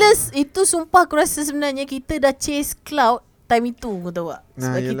masuk. Gila, itu sumpah aku rasa sebenarnya kita dah chase cloud time itu, kau tahu tak?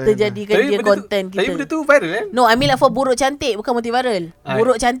 Sebab kita jadikan dia content kita. Tapi benda tu viral kan? No, I mean like for buruk cantik, bukan multi viral.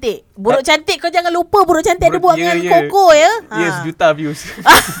 Buruk cantik. Buruk cantik, kau jangan lupa buruk cantik ada buat dengan Koko ya. Yes, juta views.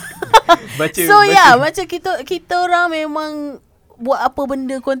 Baca. So yeah, macam kita orang memang buat apa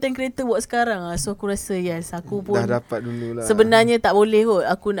benda content creator buat sekarang lah. So aku rasa yes, aku pun dah dapat dulu lah. Sebenarnya tak boleh kot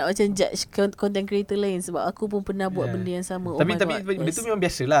aku nak macam judge content creator lain, sebab aku pun pernah buat benda yang sama. Tapi benda tu memang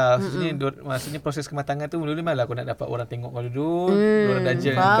biasalah. Maksudnya proses kematangan tu mula-mula malah kau nak dapat orang tengok kau dulu, orang dah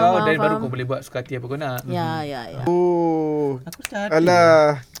judge kau, dan baru kau boleh buat suka hati apa kau nak. Ya. Oh. Aku start.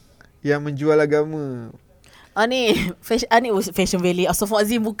 Alah, yang menjual agama. Fashion Valley.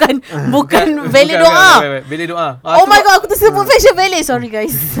 Astaghfirullahalazim, bukan Valley doa. Valley doa. Oh my god, aku tersebut Fashion Valley. Sorry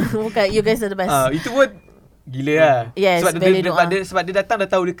guys. Bukan, you guys are the best. Itu pun gila lah. Yes, sebab dia datang dah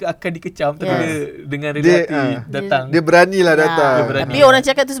tahu dia akan dikecam, tapi dia dengan relatif datang. Dia beranilah datang. Tapi orang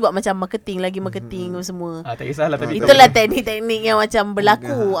cakap tu sebab macam marketing semua. Tak kisahlah, tapi itulah teknik-teknik yang macam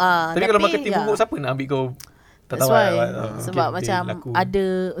berlaku. Tapi kalau marketing buruk, siapa nak ambil kau? Tak tahu lah. Sebab macam ada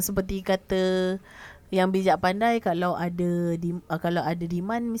seperti kata yang bijak pandai, kalau ada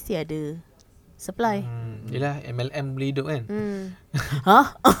demand mesti ada supply. Yelah, MLM boleh hidup kan.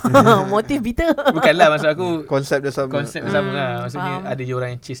 Motif bitter. Bukanlah, maksud aku Konsep dah sama lah. Maksudnya ada je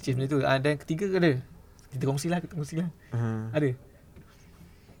orang yang chase benda tu. Dan ketiga ke ada? Kita kongsi lah. Ada?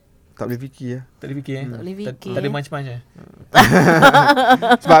 Tak boleh fikir lah. Tak boleh fikir Tak ada manch-manch lah.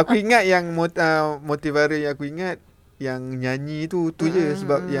 Sebab aku ingat yang motivara yang aku ingat, yang nyanyi tu je.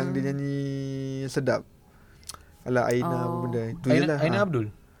 Sebab yang dia nyanyi sedap. Alah, Aina benda. Itu je lah. Aina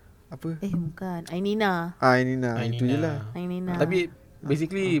Abdul? Apa? Bukan, Ainina. Ainina. Itu je lah. Ainina. Tapi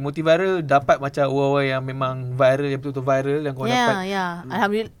basically motivara dapat macam orang yang memang viral, yang betul-betul viral yang kau dapat. Ya.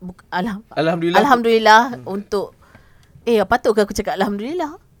 Alhamdulillah untuk patut ke aku cakap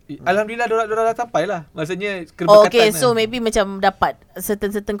Alhamdulillah? Alhamdulillah diorang dah sampai lah. Maksudnya keberkatan. Okay, so maybe macam dapat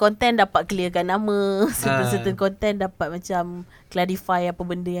certain content dapat clearkan nama, certain content dapat macam clarify apa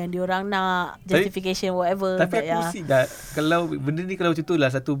benda yang diorang nak, justification whatever. Tapi aku see dah, kalau benda ni kalau macam tu lah,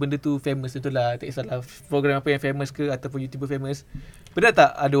 satu benda tu famous tu lah, tak kisahlah program apa yang famous ke ataupun YouTuber famous, pernah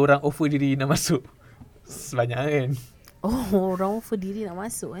tak ada orang offer diri nak masuk? Sebanyak kan. Orang offer diri nak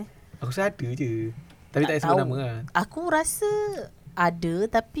masuk Aku rasa ada je, tapi tak sebut nama lah. Aku rasa ada,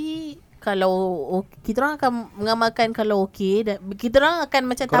 tapi kalau kita orang akan mengamalkan kalau okey, kita orang akan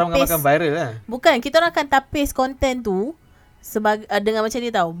macam korang tapis. Korang mengamalkan viral lah. Bukan, kita orang akan tapis konten tu sebagai dengan macam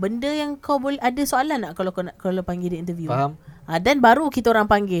dia tahu benda yang kau boleh ada soalan nak kalau panggil dia interview. Faham? Dan baru kita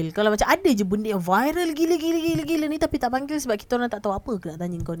orang panggil. Kalau macam ada je benda yang viral gila ni tapi tak panggil sebab kita orang tak tahu apa ke nak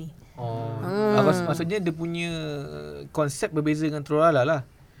tanya kau ni. Maksudnya dia punya konsep berbeza dengan Trolala lah.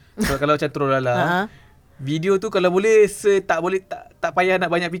 So, kalau macam Trolala video tu kalau boleh tak payah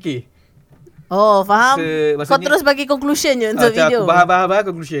nak banyak fikir. Faham. Kau terus bagi conclusion je untuk video. Aku bahas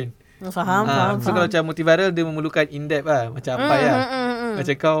conclusion. Faham. So kalau macam multiviral dia memerlukan in-depth lah. Macam apa lah.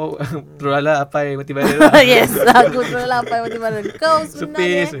 Macam kau Trolala apa yang multiviral lah. Yes, aku Trolala apa yang multiviral. Kau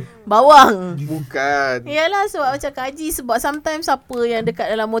sebenarnya bawang. Bukan. Yalah, sebab macam kaji. Sebab sometimes apa yang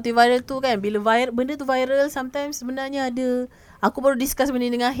dekat dalam multiviral tu kan, bila benda tu viral, sometimes sebenarnya ada. Aku baru discuss benda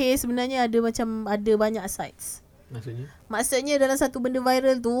dengan Haze, sebenarnya ada banyak sides. Maksudnya dalam satu benda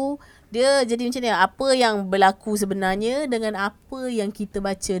viral tu, dia jadi macam ni, apa yang berlaku sebenarnya dengan apa yang kita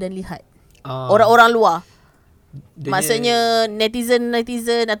baca dan lihat. Orang-orang luar. Maksudnya netizen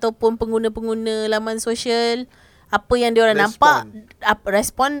ataupun pengguna-pengguna laman sosial, apa yang diorang nampak,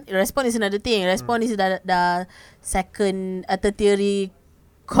 respon is another thing. Respon is dah second tertiary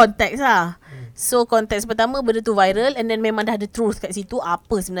konteks lah. So konteks pertama benda tu viral, and then memang dah ada truth kat situ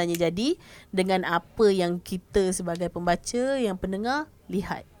apa sebenarnya jadi dengan apa yang kita sebagai pembaca, yang pendengar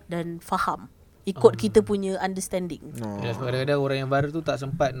lihat dan faham ikut kita punya understanding. Ya, sebab kadang-kadang orang yang viral tu tak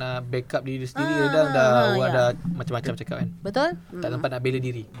sempat nak backup diri sendiri, dah ada macam-macam cakap kan. Betul? Tak sempat nak bela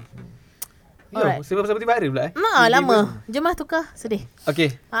diri. Sebab seperti viral pula lama. Jom lah tukar. Sedih.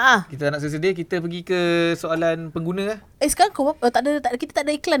 Okay. Kita nak sedih, kita pergi ke soalan pengguna lah. Sekarang kita tak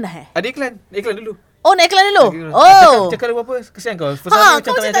ada iklan dah Ada iklan. Iklan dulu. Nak iklan dulu? Cakap dulu apa? Kesian kau.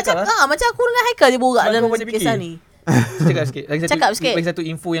 Kau macam tak cakap. Macam aku dengan Haikal je borak dalam kisah ni. Cakap sikit. Cakap sikit. Lagi satu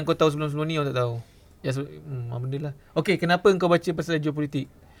info yang kau tahu sebelum ni orang tak tahu. Benda lah. Okay, kenapa kau baca pasal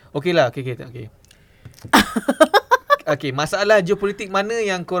geopolitik? Okay lah. Okay. Okay, masalah geopolitik mana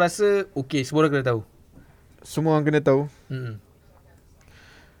yang kau rasa semua orang kena tahu? Semua orang kena tahu.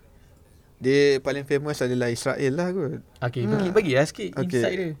 Dia paling famous adalah Israel lah kot. Okay, bagi lah sikit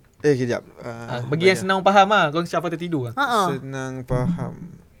insight dia. Kejap. Bagi yang senang faham lah. Kau siapa tertidur lah. Senang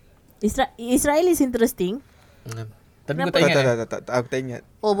faham. Israel is interesting. Tapi kau Kenapa? tak ingat Tak, aku tak ingat.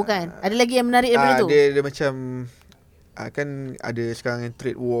 Oh bukan. Ada lagi yang menarik daripada tu? Dia macam kan ada sekarang yang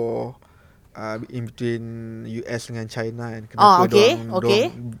trade war in between US dengan China kan. Kenapa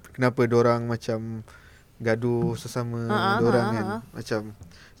kenapa dorang macam gaduh sesama dorang kan. Macam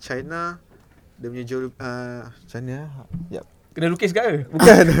China dia punya macam mana? Yap. Kena lukis ke?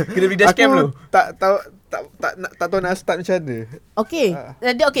 Bukan. Kena beli dashcam dulu. Tak tahu nak start macam mana.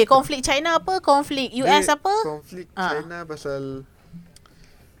 Okay, konflik China apa? Konflik US dia, apa? Konflik China pasal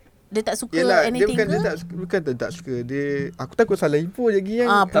dia tak suka anything dia ke? bukan tak suka. Aku takut salah info lagi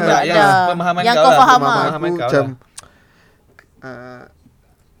yang pemahaman yang kau kau lah. faham Pemahaman kau macam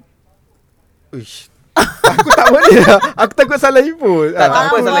uish. Aku tak boleh lah. Aku takut salah info. Tak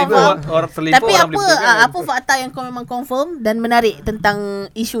apa salah info. Orang salah info. Tapi apa fakta yang kau memang confirm dan menarik tentang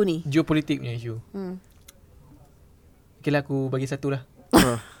isu ni? Geopolitik punya isu. Okay lah, aku bagi satu lah.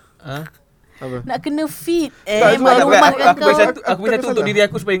 Apa? Nak kena fit maklumat kan kau. Aku bagi satu untuk diri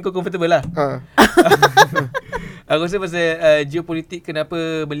aku supaya kau comfortable lah. Aku rasa pasal geopolitik,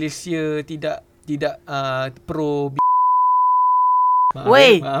 kenapa Malaysia tidak pro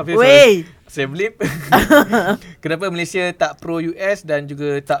Weh. Saya blip. Kenapa Malaysia tak pro US dan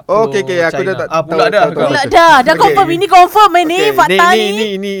juga tak pro China? Aku dah tak pula dah. Pula dah confirm. Ini confirm ni fakta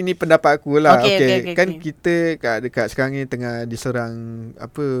ni. Ini pendapat aku lah. Okay. Kan kita dekat sekarang ni tengah diserang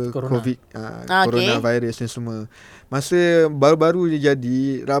Corona. COVID, coronavirus ni semua. Masa baru-baru je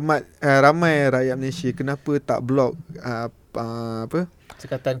jadi, ramai rakyat Malaysia kenapa tak block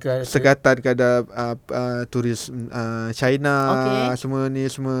sekatan kepada turis China, semua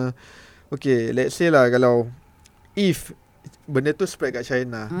ni semua. Okay, let's say lah kalau if benda tu spread kat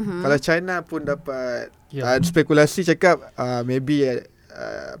China, kalau China pun dapat spekulasi cakap maybe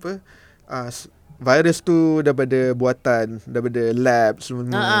virus tu daripada buatan, daripada lab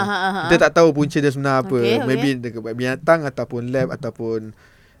semua. Kita tak tahu punca dia sebenar apa. Maybe dekat binatang ataupun lab ataupun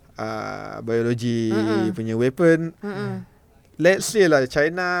biologi punya weapon. Let's say lah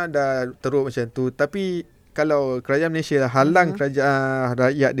China dah teruk macam tu, tapi kalau kerajaan Malaysia halang kerajaan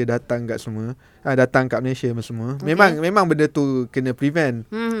rakyat dia datang kat semua, datang kat Malaysia semua, memang benda tu kena prevent.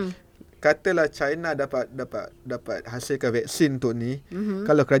 Katalah China dapat hasilkan vaksin untuk ni,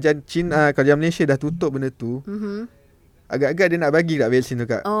 kalau kerajaan Malaysia dah tutup benda tu, agak-agak dia nak bagi tak vaksin tu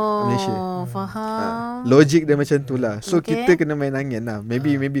kat Malaysia. Faham. Logik dia macam tu lah. So kita kena main angin lah.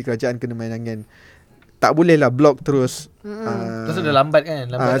 Maybe kerajaan kena main angin. Tak boleh lah block terus. Terus dah lambat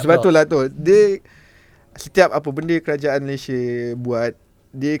kan? Sebab tu lah tu. Dia setiap apa benda kerajaan Malaysia buat,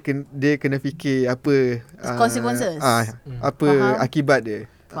 dia kena fikir apa consequences. Apa akibat dia.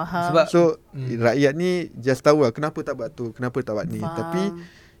 Faham. Sebab rakyat ni just tahu lah kenapa tak buat tu, kenapa tak buat ni. Faham. Tapi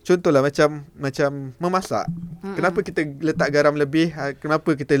contohlah macam memasak. Kenapa kita letak garam lebih,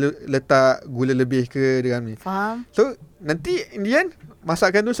 kenapa kita letak gula lebih ke dalam ni. Faham. So nanti in the end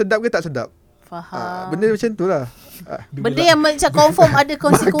masakan tu sedap ke tak sedap. Faham. Benda macam tu lah. Benda yang macam confirm ada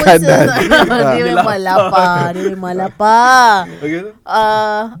consequences. Dia memang lapar. Okay.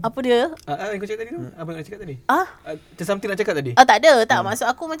 Apa dia? Kau cakap tadi tu? Apa nak cakap tadi? Something nak cakap tadi? Tak ada. Tak.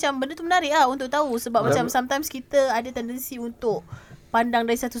 Maksud aku macam benda tu menarik lah untuk tahu. Sebab macam sometimes kita ada tendensi untuk pandang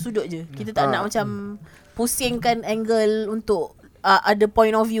dari satu sudut je. Kita tak nak macam pusingkan angle untuk ada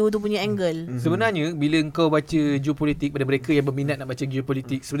point of view tu punya angle. Sebenarnya bila kau baca geopolitik, pada mereka yang berminat nak baca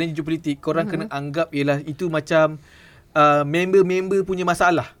geopolitik, sebenarnya geopolitik korang kena anggap ialah itu macam member-member punya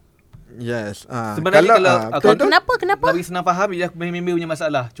masalah. Yes. Sebenarnya kalau kenapa? Bagi senang faham ialah member punya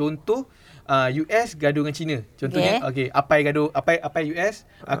masalah. Contoh US gaduh dengan China. Contohnya Apai gaduh, Apai US,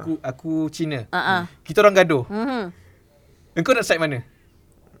 aku China. Kita orang gaduh. Engkau nak side mana?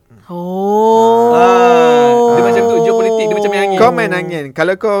 Dia macam tu geopolitik, dia macam main angin. Kau main angin.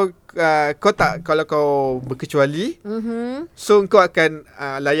 Kalau kalau kau berkecuali, so kau akan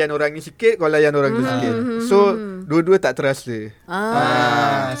layan orang ni sikit, kau layan orang tu sikit. So dua-dua tak terasa.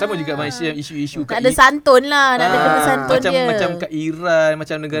 Sama juga Malaysia isu-isu nak ada santun lah, nak ada kena santun dia. Macam kat Iran,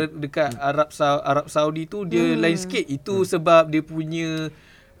 macam negara dekat Arab Saudi tu dia lain sikit. Itu sebab dia punya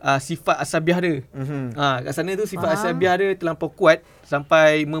sifat asabiah dia. Kat sana tu sifat asabiah dia terlampau kuat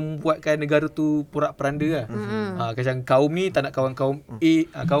sampai membuatkan negara tu porak-peranda lah. Macam kaum ni tak nak kawan kaum A,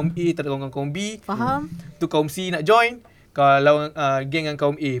 kaum A tak nak kawan kaum B. Faham. Tu kaum C nak join, kalau lawan geng dengan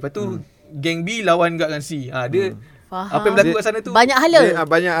kaum A. Lepas tu geng B lawan juga dengan C. Dia Faham. Apa yang berlaku kat sana tu Banyak hala. Dia,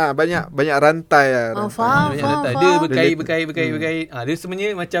 banyak rantai lah. Faham. banyak rantai. Dia berkait. Dia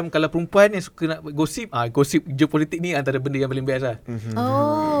sebenarnya macam kalau perempuan yang suka nak gosip, gosip geopolitik ni antara benda yang paling best lah.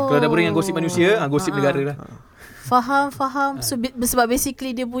 Kalau dah beri yang gosip manusia, gosip negara lah. Faham. So, sebab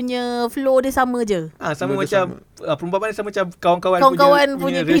basically dia punya flow dia sama je. Sama macam perempuan sama macam kawan-kawan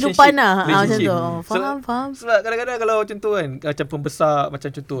punya kehidupan lah. Macam tu. Faham. Sebab kadang-kadang kalau contoh kan, macam pembesar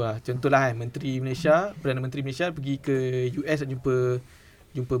macam contohlah kan, Menteri Malaysia, Perdana Menteri Malaysia pergi ke US nak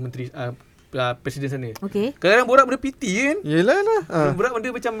jumpa menteri presiden sana. Okay. Kadang-kadang borak benda piti kan. Yelah. Borak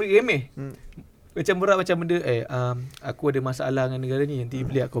benda macam remeh. Macam borak macam benda aku ada masalah dengan negara ni, nanti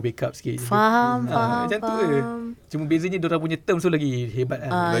boleh aku backup sikit. Faham. Macam tu je. Cuma bezanya diorang punya term tu lagi hebat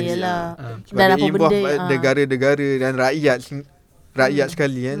lah. Yelah. Sebab dia involve negara-negara dan rakyat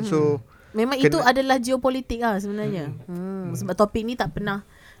sekali kan. So memang itu adalah geopolitik lah sebenarnya. Sebab topik ni tak pernah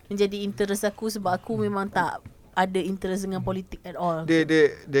menjadi interest aku, sebab aku memang tak ada interest dengan politik at all.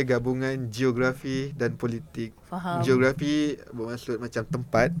 Dia gabungan geografi dan politik. Faham. Geografi bermaksud macam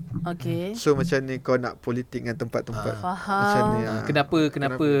tempat. Okay. So macam ni kau nak politik dengan tempat-tempat. Faham. Macam ni.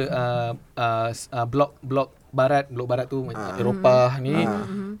 Kenapa blok barat tu macam Eropah ni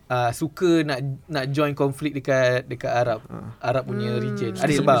suka nak join konflik dekat Arab punya region.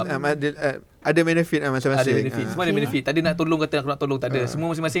 Ada sebab ada benefit masing-masing. Ada benefit. Semua ada benefit. Tak ada nak tolong kata aku nak tolong, tak ada. Semua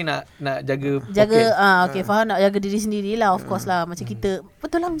masing-masing nak jaga okay, faham. Nak jaga diri sendirilah, of course lah. Macam kita,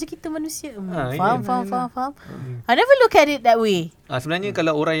 betul lah, macam kita manusia. Faham. I never look at it that way. Sebenarnya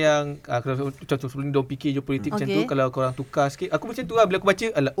kalau orang yang contoh sebelum ni diorang fikir geopolitik macam tu, kalau korang tukar sikit, aku macam tu lah bila aku baca,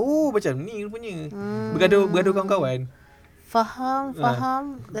 macam ni rupanya. Bergaduh kawan-kawan. Faham.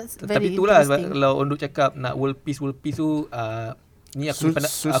 That's very tapi itulah interesting. Kalau Ondok cakap nak world peace tu, ni aku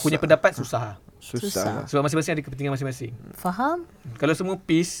punya pendapat susah. Sebab masing-masing ada kepentingan masing-masing. Faham. Kalau semua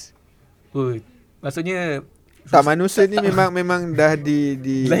peace, maksudnya tak, manusia ni memang dah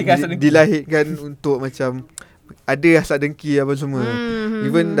dilahirkan untuk macam ada hasad dengki apa semua.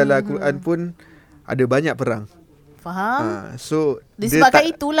 Even dalam Al-Quran pun ada banyak perang. Faham. So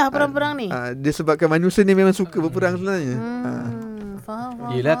disebabkan itulah perang-perang ni. Disebabkan manusia ni memang suka berperang sebenarnya.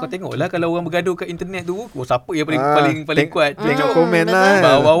 Faham. Yelah, kau tengoklah kalau orang bergaduh kat internet tu, siapa yang paling kuat tengok komen lah.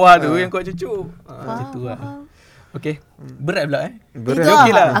 Bawah-bawah tu yang kuat cucuk. Macam tu lah. Okay. Berat pula Berat.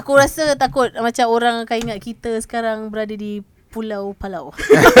 Okay lah. Aku rasa takut macam orang akan ingat kita sekarang berada di Pulau Palau.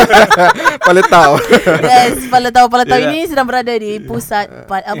 Paletau. Yes, Paletau ini sedang berada di pusat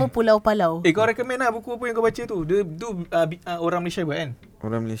Pulau Palau. Kau recommend lah buku apa yang kau baca tu? Dia orang Malaysia buat kan?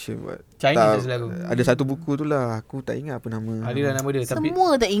 Orang Malaysia buat. Chinese selalu. Ada satu buku tu lah, aku tak ingat apa nama. Ada lah nama dia.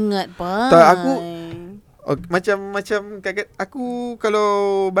 Semua tak ingat pa. Tak, aku macam aku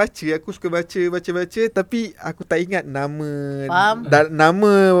kalau baca, aku suka baca tapi aku tak ingat nama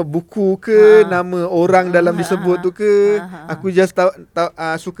nama buku ke nama orang dalam disebut tu ke. Aku just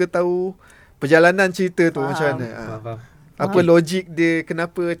suka tahu perjalanan cerita tu macam mana. Apa logik dia,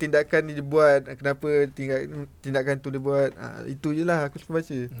 kenapa tindakan ni dibuat, kenapa tindakan tu dibuat. Itu je lah aku suka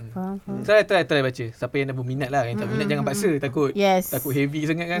baca. Try baca. Siapa yang dah berminat lah. Yang tak minat jangan paksa. Takut heavy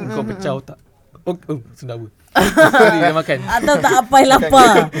sangat kan. Kau pecah otak. Sendawa. Dia makan. Atau tak apa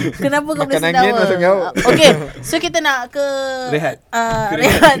lapar. Kenapa kau boleh sendawa? Okay, so kita nak ke rehat.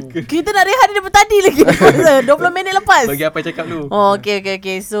 Kita nak rehat daripada tadi lagi. 20 minit lepas. Bagi apa cakap dulu.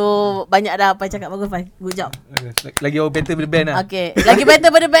 Okay. So banyak dah apa cakap. Bagus, Fai. Good job. Lagi better pada band lah. Okay, lagi better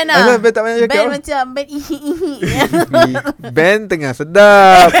pada band lah. Band tak banyak cakap. Band macam band band tengah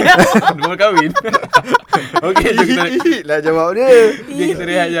sedap. Baru kahwin. Okay, jom kita lah jawab dia. Kita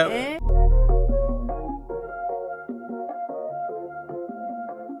rehat jap.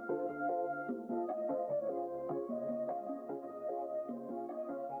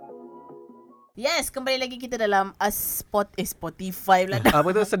 Yes, kembali lagi kita dalam Spotify pula.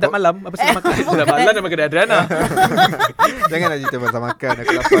 Apa tu, sedap malam? Apa sedap makan? Sedap malam dah makan Adriana. Janganlah cerita pasal makan.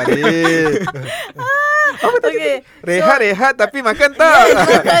 Aku lapar ni. Apa tadi? Okay. Rehat tapi makan tak?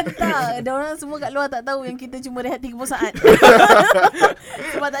 Makan tak. Dan orang semua kat luar tak tahu yang kita cuma rehat 30 saat.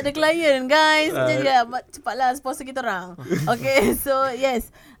 Sebab tak ada klien, guys. Jadi cepatlah sponsor kita orang. Okay, so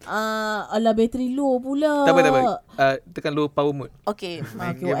yes. Alah, bateri low pula. Tak apa. Tekan low power mode. Okay,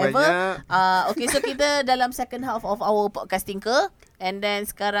 whatever. Okay, so kita dalam second half of our podcasting ke. And then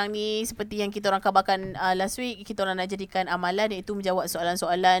sekarang ni seperti yang kita orang kabarkan last week, kita orang nak jadikan amalan iaitu menjawab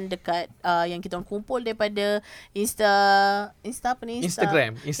soalan-soalan dekat yang kita orang kumpul daripada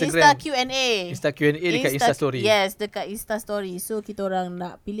Instagram. Insta Q&A. Insta Q&A dekat Insta Story. Yes, dekat Insta Story. So kita orang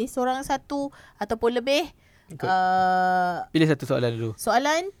nak pilih seorang satu ataupun lebih. Pilih satu soalan dulu.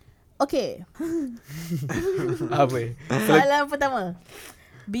 Soalan? Okay. Apa? Soalan pertama.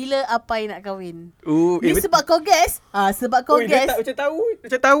 Bila Apai nak kahwin? Ni Sebab kau guess. Sebab kau guess. Macam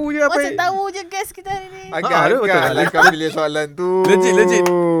tahu je apa. Macam tahu je guess kita hari ni. Agak-agak lah kau pilih soalan tu. Legit.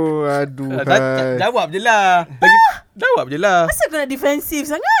 Aduh. Jawab je lah. Jawab je lah. Masa kau nak defensif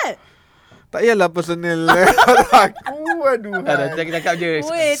sangat? Tak payahlah personal aku. Aduh. Dah cakap je.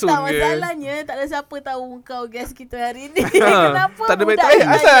 Weh, Soon tak ke. masalahnya. Tak ada siapa tahu kau guess kita hari ni. Kenapa tak ada budak baik-baik.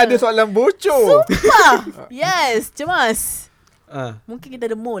 ni Asal tanya? ada soalan bocor. Sumpah. Yes, cemas. Ah, Mungkin kita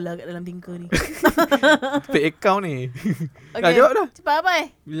ada mole lah kat dalam tingkah ni. fake account ni. Okay. Jawab dah. Cepat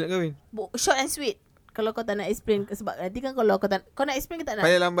Apai. Bila nak kahwin? Short and sweet. Kalau kau tak nak explain, sebab nanti kan kalau kau nak explain ke tak nak?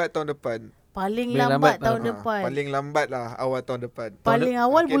 Paling lambat tahun depan. Paling Paling lambat lambat tahun tahun depan. Paling lambat lah awal tahun depan. Paling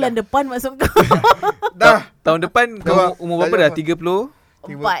awal Okey bulan dah. depan maksud kau. Dah. Tahun depan kau Jawab. umur Dah berapa dah? jawab.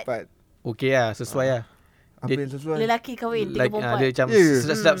 30? 34. Okey lah, sesuai lah. Apa yang sesuai? Lelaki kahwin Like, 34. dia macam Ya.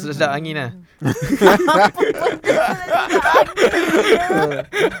 sedap-sedap angin lah.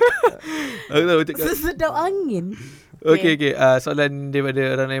 Aku tahu cakap. Sesedap angin. Okey. Soalan daripada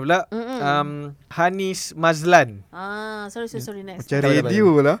orang lain pula. Hanis Mazlan. Sorry next. Macam Tak boleh, radio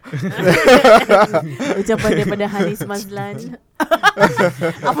lah. Ucapan daripada Hanis Mazlan.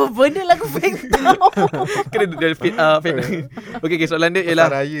 Apa benda lagu fake tahu. Kena dia fake. Okey, soalan dia ialah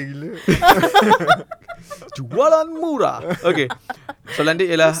Pasar raya gila. jualan murah. Okey. Soalan dia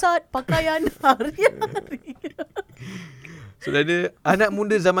ialah Pusat pakaian hari-hari. soalan dia, anak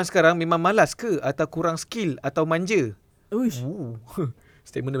muda zaman sekarang memang malas ke atau kurang skill atau manja? Uish.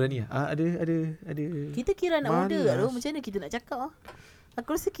 Statement dia berani ah. Ada. Kita kira anak muda Malas. tu. Macam mana kita nak cakap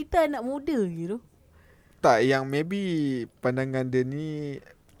Aku rasa kita anak muda gitu. Tak, yang maybe pandangan dia ni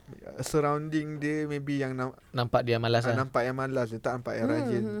surrounding dia maybe yang Nampak dia malas lah. nampak yang malas dia, tak nampak yang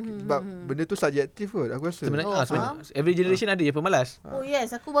rajin. Sebab benda tu subjektif kot aku rasa. Sebenarnya, faham. every generation ada je pemalas. Oh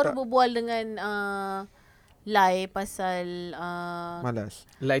yes, aku baru berbual dengan Lai pasal Malas.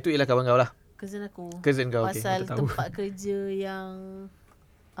 Lah itu ialah kawan kau lah. cousin aku. Cousin kau. Okey, Pasal aku tahu. tempat kerja yang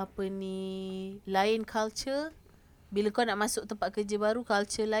apa ni, lain culture. Bila kau nak masuk tempat kerja baru,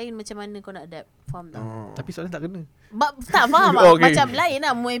 culture lain, macam mana kau nak adapt? Faham tak? Oh. Tapi soalan tak kena. Tak faham Oh, okay. Macam lain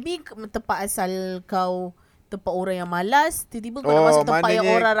lah. Maybe tempat asal kau tempat orang yang malas, tiba-tiba kau nak masuk tempat yang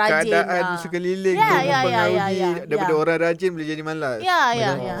orang rajin. Keadaan sekeliling Ya, tu ya, mempengaruhi ya. daripada orang rajin boleh jadi malas. Ya.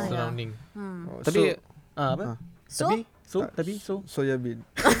 Surrounding. Oh, Tapi Ah. Tapi tak, soya bean.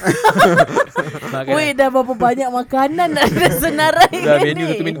 Makan. Weh, dah berapa banyak makanan dah ada senarai Dah ni. menu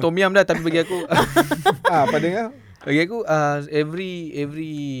tu menu tom yum dah. Tapi bagi aku Apa dengar? bagi aku every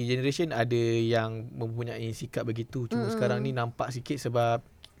generation ada yang mempunyai sikap begitu. Cuma sekarang ni nampak sikit sebab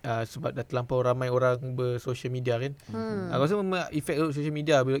dah terlampau ramai orang bersosial media kan. Aku rasa memang efek social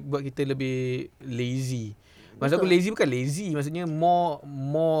media buat kita lebih lazy. Maksud aku lazy bukan lazy, maksudnya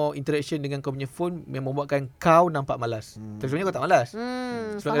more interaction dengan kau punya phone yang membuatkan kau nampak malas. Tapi sebenarnya kau tak malas.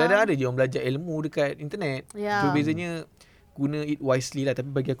 Sebab kadang-kadang ada je orang belajar ilmu dekat internet. Ya. So bezanya guna it wisely lah. Tapi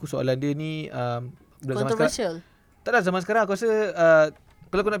bagi aku soalan dia ni budak zaman sekarang. Controversial. Tak ada zaman sekarang aku rasa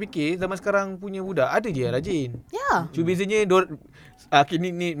kalau kau nak fikir zaman sekarang punya budak ada je yang rajin. Ya. Cuma bezanya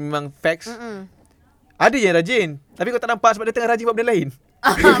ni memang facts. Ada je yang rajin. Tapi kau tak nampak sebab dia tengah rajin buat benda lain.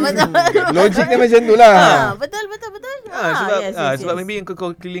 Betul. Logik dia macam tu lah. Betul. Sebab maybe yang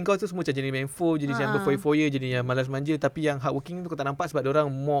kau keliling kau tu semua macam jenis main phone, jenis yang berfoya-foya, jenis yang malas manja. Tapi yang hardworking tu kau tak nampak sebab orang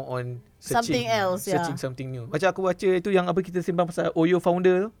more on searching Something else, searching something new. Macam aku baca itu yang apa kita sembang pasal Oyo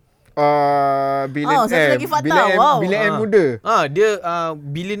founder tu. Billionaire. satu lagi fakta. Wow. Billionaire muda. Dia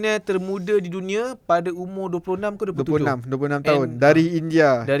billionaire termuda di dunia pada umur 26 ke 27. 26 tahun dari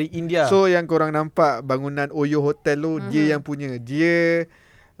India. Dari India. So yang korang nampak bangunan Oyo Hotel tu dia yang punya. Dia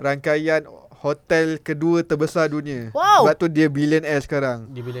rangkaian hotel kedua terbesar dunia. Wow. Sebab tu dia billionaire sekarang.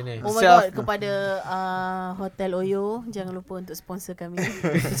 dia billionaire. Oh my god, kepada Hotel Oyo, jangan lupa untuk sponsor kami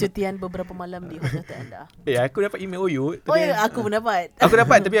percutian beberapa malam di hotel anda. Aku dapat email Oyo. Oh ya, aku pun dapat. Aku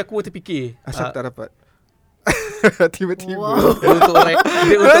dapat tapi aku terfikir. Asal tak dapat. Tiba-tiba. Wow. Dia untuk orang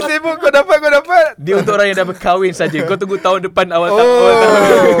Kau sibuk kau dapat. dia untuk orang yang dah berkahwin saja. Kau tunggu tahun depan awal tahun.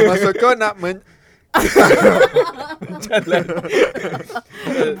 Oh, maksud kau nak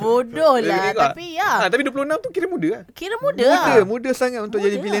Bodoh lah. Jadi, Tapi ya, Tapi 26 tu kira muda lah. kira muda. muda sangat untuk Muda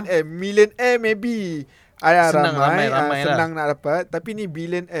jadi lah. billionaire. Millionaire maybe Senang, ramai ramai lah. senang nak dapat, tapi ni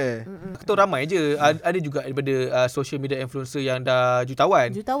billionaire. Aku tahu ramai je. Ada juga daripada social media influencer yang dah jutawan.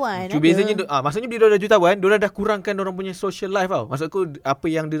 Jutawan. Cuma bezanya maksudnya bila dia dah jutawan, dia dah kurangkan orang punya social life tau. Maksud aku apa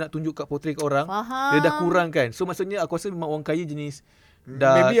yang dia nak tunjuk kat portray kat orang, Faham. dia dah kurangkan. So maksudnya aku rasa memang orang kaya jenis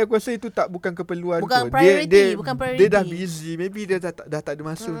dah Maybe aku rasa itu bukan keperluan Bukan kot. priority, bukan priority. Dia dah busy. Maybe dia dah tak ada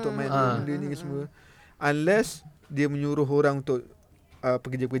masa untuk main benda ni semua. Unless dia menyuruh orang untuk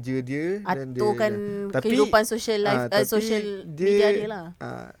pekerja-pekerja dia dan dia aturkan kehidupan social life, tapi social media dia lah.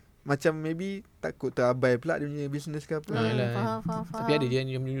 Macam maybe takut terabai pula dia punya business ke apa. Faham. Tapi ada dia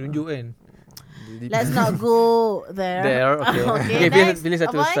yang menunjuk kan. Let's not go there. Okay. Okay, Okay, next. pilih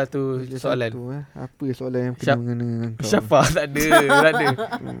satu Aboy? satu soalan. Apa soalan yang kena mengena dengan kau? Syafa tak ada.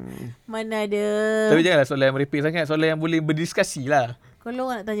 Mana ada. Tapi janganlah soalan yang merepek sangat. Soalan yang boleh berdiskusi lah. Kalau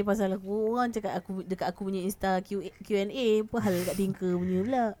orang nak tanya pasal aku, orang cakap aku dekat aku punya Insta Q&A, apa hal dekat Tinker punya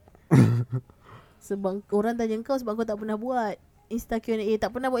pula. Sebab orang tanya kau sebab kau tak pernah buat Insta Q&A.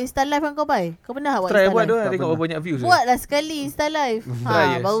 Tak pernah buat Insta live kan kau, Pai? Kau pernah buat Try Insta buat live? doang, tengok berapa banyak views. Buatlah sekali Insta live. Try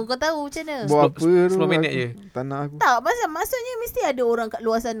je. Baru kau tahu macam mana. Buat apa tu? 10 minit je. Tak nak aku. Tak, maksudnya mesti ada orang kat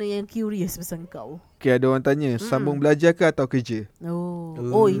luar sana yang curious pasal kau. Okay, ada orang tanya, sambung belajar ke atau kerja?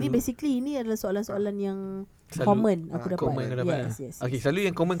 Oh, ini basically ini adalah soalan-soalan yang Selalu- common aku dapat. Common kau dapat. Yes. Okay, selalu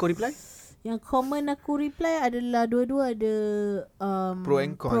yang komen kau reply? Yang common aku reply adalah dua-dua ada Pro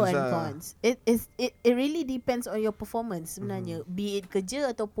and cons lah. cons. It really depends on your performance sebenarnya. Be it kerja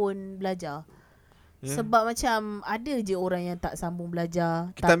ataupun belajar. Sebab macam ada je orang yang tak sambung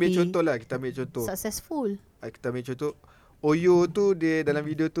belajar Kita ambil tapi contoh lah, kita ambil contoh. successful. Kita ambil contoh. Oyo tu dia dalam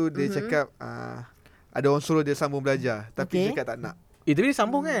video tu dia cakap ada orang suruh dia sambung belajar tapi dia cakap tak nak. Tapi dia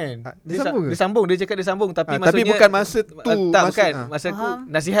sambung kan? Dia sambung ke? Dia sambung. Dia cakap dia sambung. Tapi maksudnya tapi bukan masa tu. Tak, bukan. Masa aku Faham.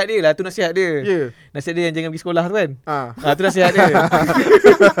 nasihat dia lah. Tu nasihat dia. Ya. Nasihat dia yang jangan pergi sekolah tu kan. Tu nasihat dia.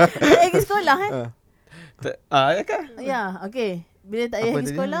 Pergi sekolah Ya kan? Ya, okey. Bila tak payah Apa pergi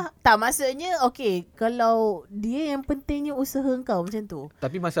tadi? sekolah. Tak, maksudnya okey, kalau dia yang pentingnya usaha kau macam tu.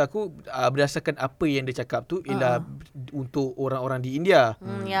 Tapi masa aku berdasarkan apa yang dia cakap tu ialah untuk orang-orang di India.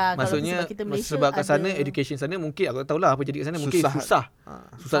 Ya, Maksudnya kalau kita Malaysia sebab kat sana ada- education sana mungkin aku tak tahulah apa jadi kat sana mungkin susah.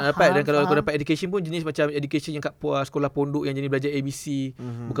 Susah nak Faham, dapat dan kalau kau faham. dapat education pun jenis macam education yang kat sekolah pondok yang jenis belajar ABC,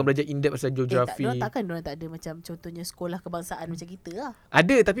 bukan belajar in-depth pasal geografi. takkan diorang tak ada macam contohnya sekolah kebangsaan macam kita lah.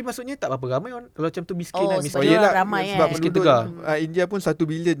 Ada tapi maksudnya tak berapa ramai orang. Kalau macam tu miskin Oh, lah sebab miskin. dia ramai sebab kan. Miskin penduduk tegar. India pun 1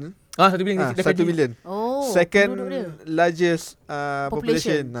 bilion. 1 bilion dah 1 gaji. bilion. Oh, Second penduduk dia. largest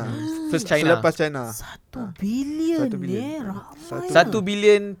population. First China. Selepas China. 1 bilion 1 bilion. ramai. 1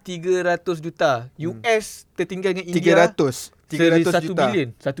 bilion 300 juta. US tertinggal dengan India. 300 1 juta. bilion.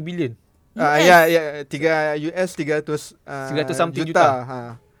 1 bilion. Ya, 3 300 300 something juta.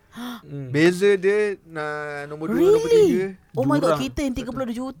 Beza dia nombor 2 nombor 3. Oh my god, Jurang. kita yang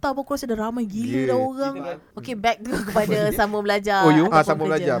 32 juta pun aku rasa dah ramai gila Yeah. dah orang. Okay, back to kepada sambung belajar. Oh, you? ataupun Sambung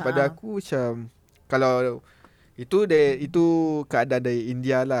kerja. belajar. Pada aku macam kalau itu keadaan dari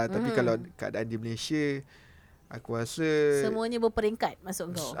India lah. Tapi kalau keadaan di Malaysia, aku rasa Semuanya berperingkat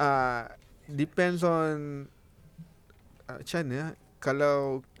masuk kau. depends on macam mana.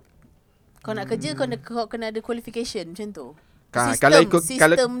 Kalau Kau nak kerja kau kena ada qualification macam tu. kalau ikut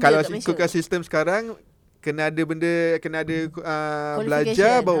sistem kalau dia kat Malaysia. ikutkan sistem sekarang, kena ada Qualification.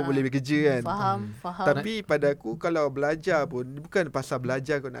 belajar baru boleh bekerja kan. Faham. Tapi pada aku kalau belajar pun bukan pasal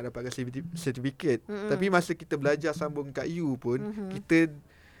belajar kau nak dapatkan sertifikat. Tapi masa kita belajar sambung kat U pun kita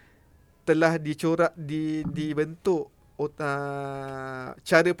telah dibentuk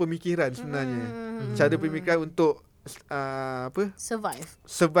cara pemikiran sebenarnya. Cara pemikiran untuk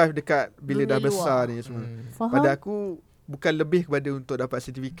survive dekat bila Dunia dah besar luar. ni semua. Faham. Pada aku bukan lebih kepada untuk dapat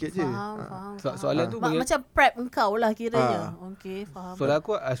sertifikat je. Faham. Soalan tu bagi- macam prep engkau lah kiranya. Okey, faham.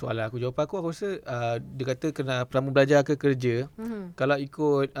 Soalan aku jawapan aku rasa dia kata kena sambung belajar ke kerja. Kalau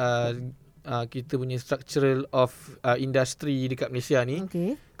ikut kita punya structural of industry dekat Malaysia ni,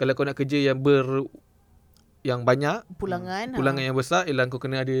 Okey. kalau kau nak kerja yang banyak Pulangan yang besar ialah kau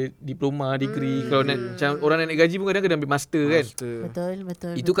kena ada diploma, degree. Kalau nak macam orang nak naik gaji pun kadang kena ambil master kan. Betul.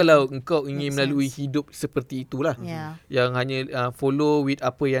 Itu kalau engkau ingin Make melalui sense. hidup seperti itulah. Ya. Yang hanya follow with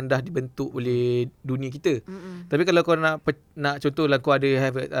apa yang dah dibentuk oleh dunia kita. Tapi kalau kau nak contohlah kau ada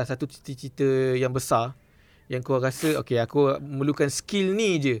have satu cita-cita yang besar yang kau rasa okay aku memerlukan skill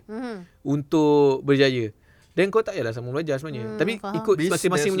ni je untuk berjaya. Dan kau tak payahlah sambung belajar sebenarnya. Tapi faham. ikut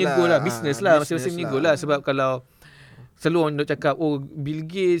masing-masing punya goal lah. Business lah. Masing-masing punya goal lah. Sebab kalau selalu orang nak cakap Bill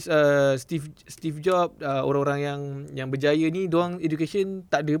Gates, Steve Jobs, orang-orang yang berjaya ni diorang education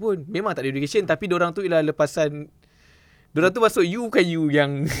tak ada pun. Memang tak ada education tapi diorang tu ialah lepasan. Diorang tu masuk you bukan you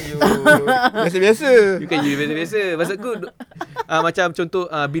yang Biasa-biasa. bukan you biasa-biasa. Maksudku macam contoh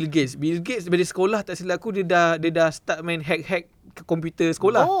Bill Gates dari sekolah tak silap aku dia dah start main hack komputer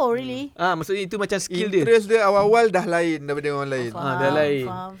sekolah. Oh, really? Maksudnya itu macam skill dia. Interest dia awal-awal dah lain daripada orang lain. Dah lain.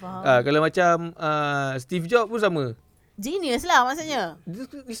 Faham. Kalau macam Steve Jobs pun sama. Genius lah maksudnya.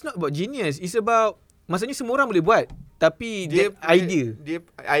 It's not about genius. It's about maksudnya semua orang boleh buat. Tapi dia idea. Dia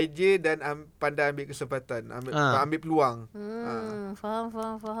idea dan pandai ambil kesempatan, ambil peluang.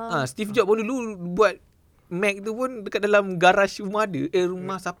 Faham. Steve Jobs pun dulu buat Mac tu pun dekat dalam garaj rumah dia.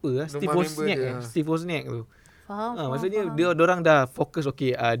 Rumah siapa lah? Steve member Wozniak dia. Steve Wozniak tu. Faham. Maksudnya orang dah fokus,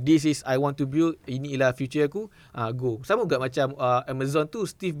 okay, this is I want to build, inilah future aku, go. Sama juga macam Amazon tu,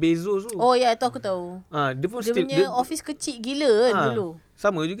 Steve Bezos tu. Oh ya, itu aku tahu. Dia pun Dia punya office kecil gila kan dulu.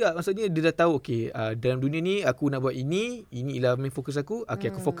 Sama juga, maksudnya dia dah tahu, okay, dalam dunia ni aku nak buat inilah main fokus aku,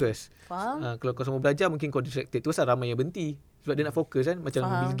 okay, aku fokus. Faham. Kalau kau semua belajar, mungkin kau distracted. Tu pasal ramai yang berhenti. Sebab dia nak fokus kan, macam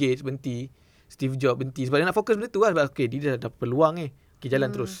Bill Gates berhenti, Steve Jobs berhenti. Sebab dia nak fokus benda tu lah. Sebab okay, dia dah peluang okay,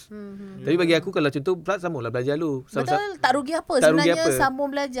 jalan terus. Tapi bagi aku, kalau contoh sambunglah belajar dulu. Betul, tak rugi apa. Tak rugi Sebenarnya apa. sambung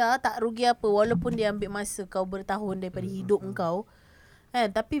belajar tak rugi apa. Walaupun dia ambil masa kau bertahun daripada hidup kau.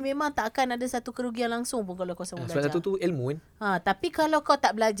 Tapi memang tak akan ada satu kerugian langsung pun kalau kau sambung sebab belajar. satu tu ilmu kan. Tapi kalau kau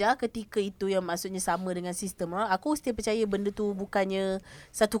tak belajar ketika itu, yang maksudnya sama dengan sistem orang, aku still percaya benda tu bukannya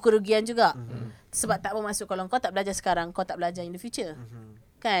satu kerugian juga. Sebab tak bermaksud kalau kau tak belajar sekarang, kau tak belajar in the future.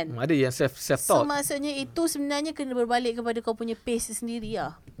 Kan? Ada yang So self-taught. maksudnya itu sebenarnya kena berbalik kepada kau punya pace sendiri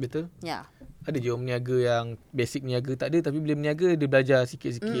lah. Betul. Ya. Ada je orang meniaga yang basic meniaga tak ada, tapi bila meniaga dia belajar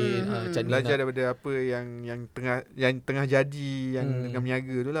sikit-sikit macam Belajar daripada apa yang tengah jadi yang dengan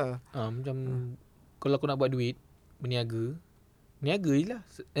meniaga tu lah. Macam kalau kau nak buat duit, berniaga je lah.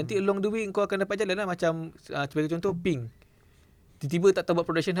 Nanti along the way kau akan dapat jalan lah. Macam sebagai contoh Pink, tiba-tiba tak tahu buat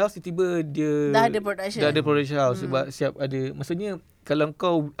production house, tiba-tiba dia Dah ada production house. Sebab siap ada. Maksudnya kalau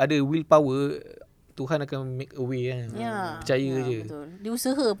kau ada willpower, Tuhan akan make a way kan. Percaya je. Betul. Dia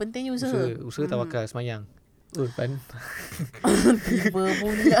usaha, pentingnya Usaha tawakal, semayang. Pan. Tiba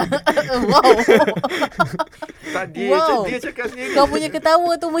pula. Wow. Tak, dia cakap sendiri. Kau punya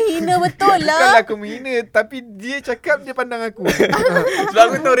ketawa tu menghina betul lah. Bukanlah aku menghina, tapi dia cakap, dia pandang aku. Sebab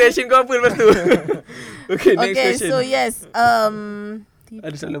aku tahu reaction kau apa lepas tu. Okay, next question. So yes.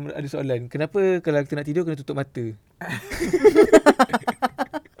 Ada soalan. Kenapa kalau kita nak tidur kena tutup mata?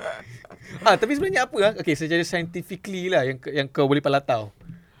 Tapi sebenarnya apa lah? Okay, secara scientifically lah yang kau boleh palatau.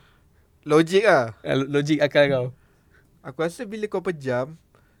 Logik lah. Logik akal kau. Aku rasa bila kau pejam,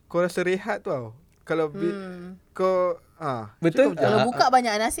 kau rasa rehat tau. Kalau kau betul. Kalau buka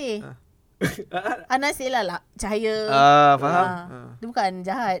banyak anasir. Anasir lah cahaya. Faham. Dia bukan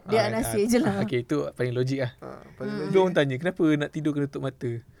jahat. Dia anasir je lah. Okay, itu paling logik lah. Dia orang tanya, kenapa nak tidur kena tutup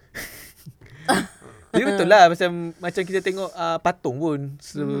mata? Dia betul lah. Macam kita tengok patung pun.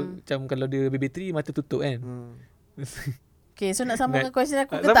 Macam kalau dia baby tree, mata tutup kan. Okay, so nak sambungkan question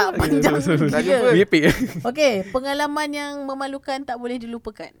aku ke tak? Panjang gila. Okay, pengalaman yang memalukan tak boleh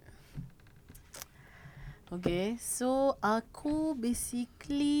dilupakan. Okay, so aku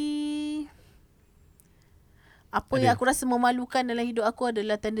basically apa yang aku rasa memalukan dalam hidup aku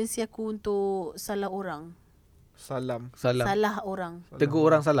adalah tendensi aku untuk salah orang. Salah orang. Tegur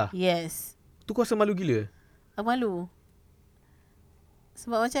orang salah? Yes. Tu kau rasa malu gila? Aku malu.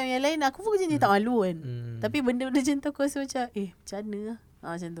 Sebab macam yang lain aku pun jenis tak malu kan. Tapi benda-benda macam tu aku rasa macam macam mana lah.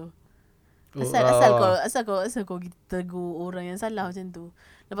 Macam tu. Asal kau tegur orang yang salah macam tu.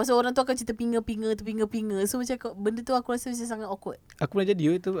 Lepas tu orang tu akan cerita pinga-pinga. So macam benda tu aku rasa macam sangat awkward. Aku pernah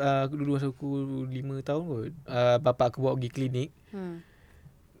jadi tu dulu masa aku 5 tahun kot. Bapak aku bawa pergi klinik.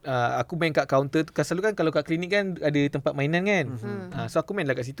 Aku main kat kaunter. Selalu kan kalau kat klinik kan ada tempat mainan kan. So aku main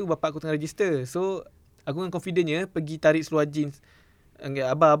lah kat situ. Bapak aku tengah register. So aku dengan confidentnya pergi tarik seluar jeans.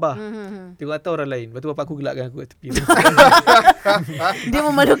 Abah. Tengok atas orang lain. Lepas tu bapak aku gelakkan aku kat tepi. Dia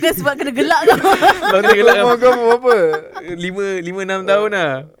memalukan sebab kena gelak kau. Sebab kena gelak kan. Kau apa? 5-6 tahun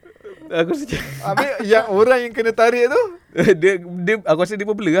lah. Aku sejak. Habis yang orang yang kena tarik tu? dia aku rasa dia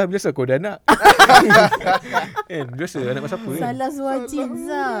pun blur lah. Biasa kau dah anak. Biasa anak pasal apa. Salah suara jeans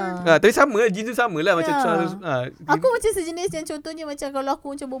lah. Tapi sama. Jeans tu sama lah. Macam aku macam sejenis yang contohnya macam kalau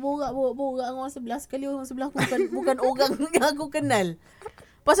aku macam berborak dengan orang sebelah. Sekali orang sebelah aku bukan orang yang aku kenal.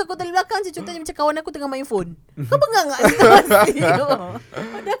 Pas aku tadi belakang contohnya macam kawan aku tengah main phone. Kau bengang tak situasi tu?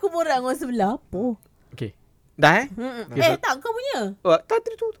 Padahal aku borak dengan orang sebelah. Apa? Okay. Dah tak kau punya. Tak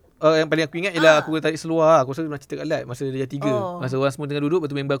tu. Yang paling aku ingat ialah aku tarik seluar. Aku rasa nak cerita kat Lat masa dia 3. Masa orang semua tengah duduk, lepas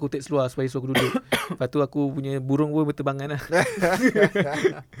tu member aku tarik seluar supaya suruh aku duduk. Lepas tu aku punya burung pun berterbangan lah.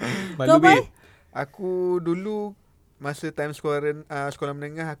 Malu babe. Aku dulu masa time sekolah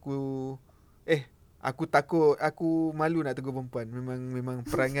menengah aku takut, aku malu nak tegur perempuan. Memang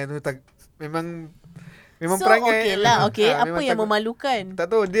perangai tu memang so, perangai. Okay lah. Okay. Apa yang takut, memalukan? Tak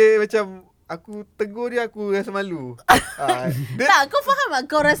tahu, dia macam aku tegur dia, aku rasa malu. Tak, kau faham tak?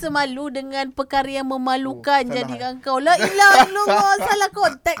 Kau rasa malu dengan perkara yang memalukan jadikan kau. La ilah illallah, salah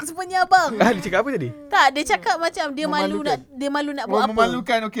konteks punya abang. Dia cakap apa tadi? Tak, dia cakap macam dia malu nak buat apa.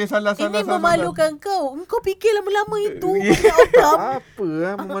 Memalukan, okey, salah. Ini memalukan kau. Kau fikir lama-lama itu. Apa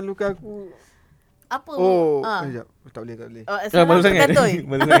lah memalukan aku. apa? Sekejap. Tak boleh. Malu sangat.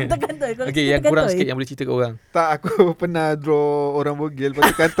 Malu sangat. Terkantoi. Okay, yang kurang sikit yang boleh cerita kat orang. Tak, aku pernah draw orang bogel. Lepas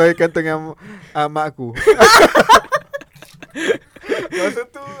tu kantoi dengan mak aku. Masa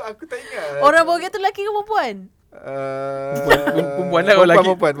tu aku tak ingat. Orang bogel tu lelaki ke perempuan? Perempuan lah.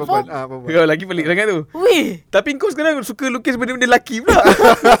 Perempuan. Kau lagi pelik sangat tu. Weh. Tapi kau sekarang suka lukis benda-benda lelaki pula.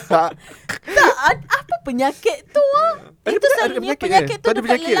 Tak, apa penyakit tu? Itu selalunya penyakit tu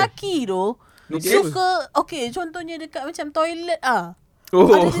dekat lelaki tu. Suka, okay, contohnya dekat macam toilet Ada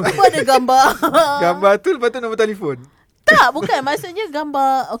tiba-tiba ada gambar. Gambar tu lepas tu nombor telefon. Tak, bukan. Maksudnya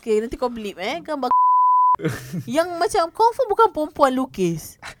gambar, okay, nanti kau blip gambar yang macam confirm bukan perempuan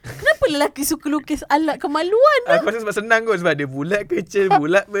lukis. Kenapa lelaki suka lukis alat kemaluan? Aku rasa sebab senang kot. Sebab dia bulat kecil,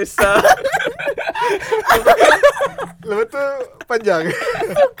 bulat besar. Lepas tu panjang.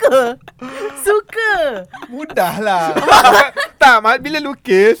 Suka. Mudah lah. Tak, bila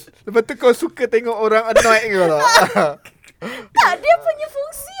lukis, lepas tu kau suka tengok orang annoyed ke tak? Tak, dia punya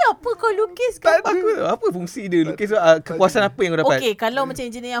fungsi apa kau lukis gambar? Apa fungsi dia lukis? Kepuasan apa yang kau dapat? Okay, kalau macam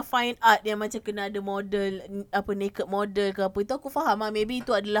jenis yang fine art yang macam kena ada model, naked model ke apa, itu aku faham lah. Maybe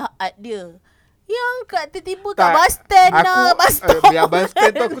itu adalah art dia. Yang kat tiba-tiba kat bus stand bus stop. Yang bus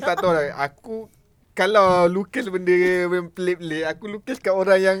stand tu aku tak tahu lah. Aku kalau lukis benda yang pelik-pelik, aku lukis kat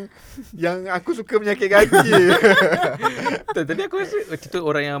orang yang aku suka menyakit kaki. Tadi aku rasa macam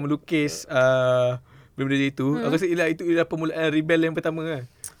orang yang melukis benda-benda itu, aku rasa itu ialah permulaan rebel yang pertama kan.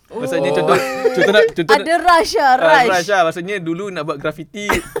 Maksudnya contoh ada rush lah. Maksudnya dulu nak buat graffiti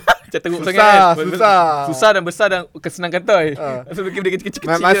macam teruk sangat kan. Susah dan besar dan kesenang kantoi. Maksudnya benda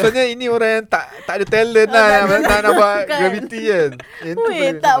kecil-kecil. Maksudnya ini orang yang tak ada talent lah nak buat graffiti kan.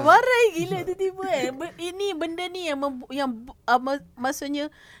 Weh, tak marai gila tiba-tiba Ini benda ni yang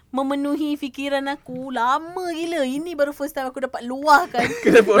maksudnya memenuhi fikiran aku lama gila. Ini baru first time aku dapat luahkan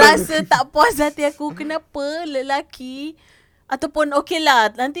rasa tak puas hati aku. Kenapa lelaki ataupun okey lah,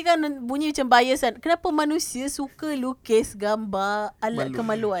 nanti kan bunyi macam bias kan. Kenapa manusia suka lukis gambar alat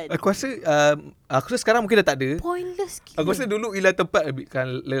kemaluan? Aku rasa sekarang mungkin dah tak ada. Pointless gila. Aku rasa dulu ialah tempat kan,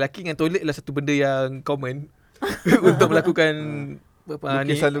 lelaki dengan toilet ialah satu benda yang common untuk melakukan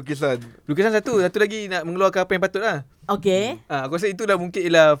lukisan satu lagi nak mengeluarkan apa yang patut lah. Okay. Aku rasa itu dah mungkin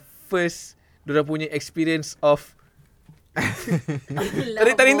ialah first diorang punya experience of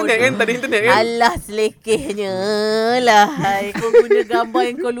Tadi internet kan? Alah selekehnya lah. Kau guna gambar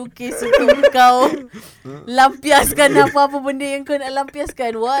yang kau lukis untuk kau lampiaskan apa-apa benda yang kau nak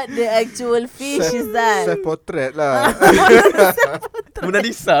lampiaskan. What the actual fish is that? Self portrait lah. Mona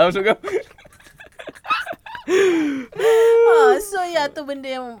Lisa maksud kau. So tu benda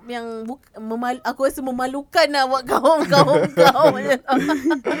yang aku rasa memalukan lah buat kaum macam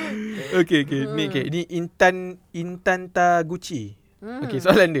Okay. Ni Intan Taguchi. Okay,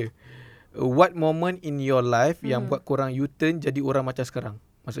 soalan dia. What moment in your life yang buat korang U-turn jadi orang macam sekarang?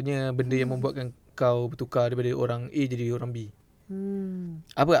 Maksudnya benda yang membuatkan kau bertukar daripada orang A jadi orang B.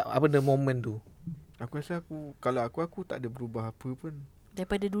 Apa the moment tu? Aku rasa kalau aku tak ada berubah apa pun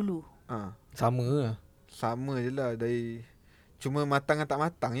daripada dulu. Sama lah. Sama je lah. Cuma matang dan tak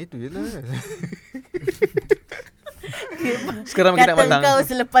matang itu je lah. Sekarang makin tak matang. Kata kau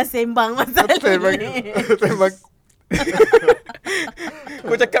selepas sembang masalah ni. Sembang.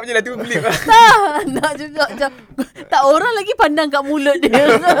 Kau cakap je lah tu beli lah. Nak juga. Tak, orang lagi pandang kat mulut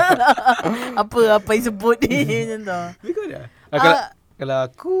dia. Apa yang sebut ni macam tu. Kau dah. Kalau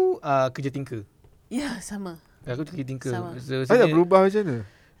aku kerja tinker. Ya, sama. Aku kerja tinker. Ada berubah macam mana?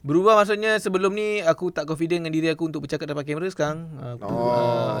 Berubah maksudnya sebelum ni aku tak confident dengan diri aku untuk bercakap depan kamera. Sekarang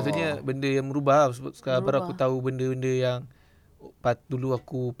maksudnya benda yang berubah. Sekarang baru aku tahu benda-benda yang dulu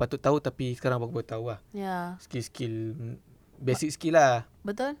aku patut tahu tapi sekarang aku baru tahu lah. Ya. Skill basic skill lah.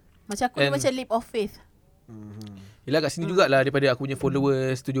 Betul. Macam aku ni macam leap of faith. Yelah kat sini jugalah daripada aku punya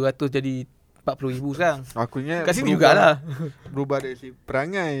followers 700 jadi 40,000 sekarang. Aku ingat kat sini jugalah. Berubah dari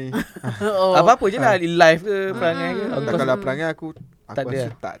perangai. Apa-apa je lah live ke perangai ke. Kalau perangai aku tak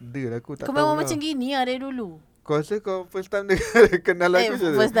rasa tak ada lah. Aku tak kau tahu memang lah. macam gini lah dari dulu. Kau rasa kau first time kenal aku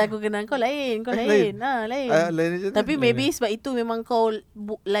je? First time aku kenal kau lain. Kau lain. Lain. Lain je. Tapi maybe sebab itu memang kau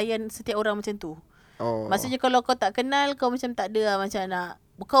layan setiap orang macam tu. Maksudnya kalau kau tak kenal, kau macam tak ada lah, macam nak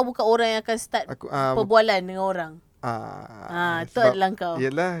kau bukan orang yang akan start perbualan dengan orang. Itu adalah kau.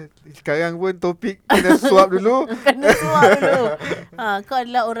 Yelah, sekarang pun topik kena suap dulu. Kau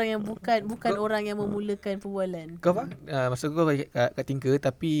adalah orang yang bukan orang yang memulakan perbualan. Kau apa? Maksud kau kat tinker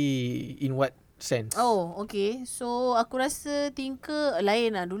tapi in what sense. Oh, okay. So, aku rasa Tinker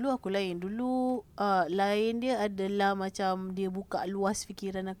lain lah. Dulu aku lain. Dulu lain dia adalah macam dia buka luas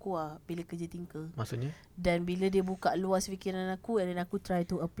fikiran aku lah bila kerja Tinker. Maksudnya? Dan bila dia buka luas fikiran aku, and then aku try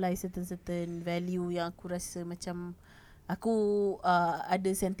to apply certain value yang aku rasa macam aku ada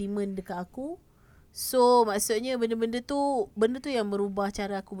sentimen dekat aku. So, maksudnya benda tu yang merubah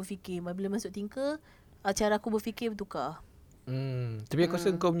cara aku berfikir. Bila masuk Tinker, cara aku berfikir bertukar. Tapi aku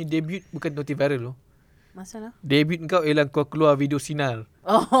rasa kau punya debut bukan noti viral loh. Masalah? Debut kau ialah kau keluar video sinar.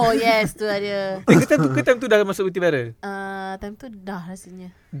 Oh, yes, tu dia. Time tu dah masuk noti viral? Time tu dah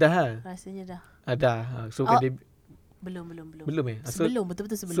rasanya. Dah. Rasanya dah. Dah. So bukan debut. Belum. Belum Sebelum,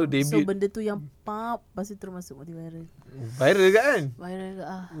 betul-betul sebelum. So, debut. So benda tu yang pop, lepas tu terus masuk noti viral. Viral ke kan? Viral ke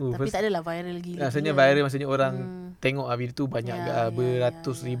tapi first, tak adalah viral gila. Rasanya viral maksudnya orang tengok video tu banyak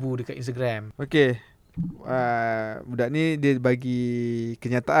beratus ribu dekat Instagram. Okay. Budak ni dia bagi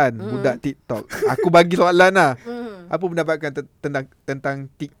kenyataan budak TikTok. Aku bagi soalan lah. Apa pendapat kau tentang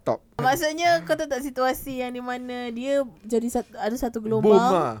TikTok? Maksudnya kau tahu tak situasi yang di mana dia jadi ada satu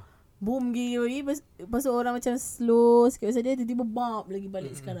gelombang. Boom gila lagi. Lepas tu orang macam slow sikit. Pasal dia tiba-tiba bump lagi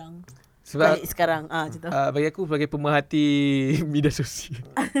balik sekarang. Sebab balik sekarang macam tu. Bagi aku sebagai pemerhati media sosial.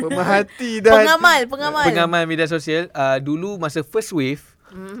 Pemerhati dan pengamal media sosial. Dulu masa first wave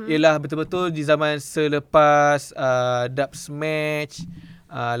ialah betul-betul di zaman selepas Dub Smash.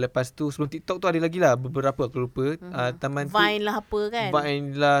 Lepas tu sebelum TikTok tu ada lagi lah beberapa aku lupa. Taman Vine lah apa kan.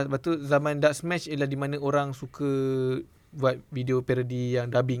 Vine lah. Lepas tu zaman Dub Smash ialah di mana orang suka buat video parody yang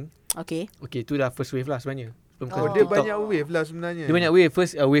dubbing. Okay, tu dah first wave lah sebenarnya. dia banyak wave lah sebenarnya. Dia banyak wave.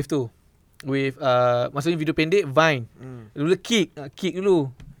 First wave tu wave maksudnya video pendek Vine. Dulu Kick dulu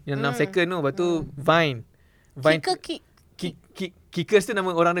yang 6 second tu. Lepas tu Vine Kickers tu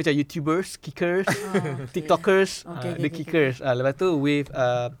nama orang dia macam YouTubers, Kickers, TikTokers, the Kickers. Lepas tu wave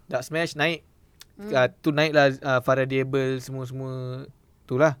Dark Smash naik. Tu naik lah Faradable semua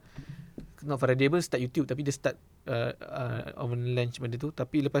tu lah. Not Faradable start YouTube tapi dia start on launch benda tu.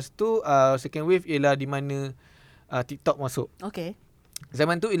 Tapi lepas tu second wave ialah di mana TikTok masuk. Okay.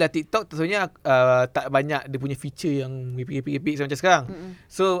 Zaman tu ialah TikTok tentunya tak banyak dia punya feature yang epik-epik macam sekarang.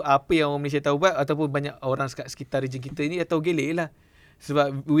 So apa yang orang Malaysia tahu buat ataupun banyak orang sekitar region kita ni dah tahu gelek lah.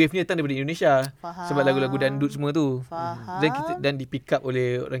 Sebab wave ni datang daripada Indonesia. Faham. Sebab lagu-lagu dandut semua tu. Faham. Dan di pick up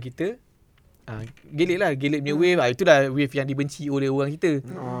oleh orang kita. Gelek punya wave. Itu dah wave yang dibenci oleh orang kita.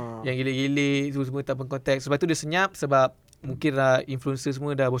 Yang gelek-gelek tu semua tak berkonteks. Sebab tu dia senyap sebab mungkin influencer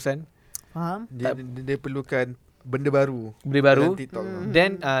semua dah bosan. Faham. Dia perlukan benda baru. TikTok.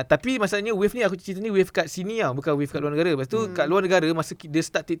 Dan tapi masalahnya wave ni aku cerita ni wave kat sini lah, bukan wave kat luar negara. Lepas tu kat luar negara masa dia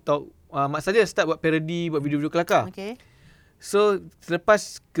start TikTok, maksudnya start buat parody, buat video-video kelakar. Okay. So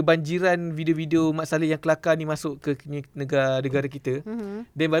selepas kebanjiran video-video Mat Salleh yang kelakar ni masuk ke negara kita,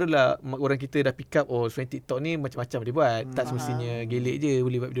 then barulah orang kita dah pick up sebenarnya TikTok ni macam-macam dia buat. Tak semestinya gelek je,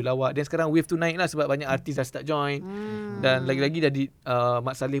 boleh buat video lawak. Dan sekarang wave tu naik lah sebab banyak artis dah start join. Dan lagi-lagi dah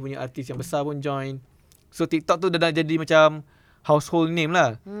Mat Salleh punya artis yang besar pun join. So TikTok tu dah jadi macam household name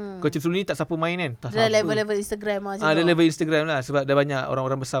lah. Kau sebelum ni tak siapa main kan? Dah level-level Instagram macam tu. Ada level Instagram lah sebab dah banyak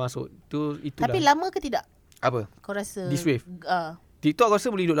orang-orang besar masuk. Itulah. Tapi lama ke tidak? Apa? Kau rasa? This wave. TikTok aku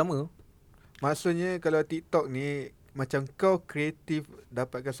rasa boleh hidup lama. Maksudnya kalau TikTok ni macam kau kreatif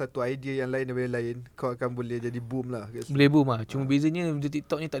dapatkan satu idea yang lain daripada lain, kau akan boleh jadi boom lah. Boleh boom lah. Cuma bezanya video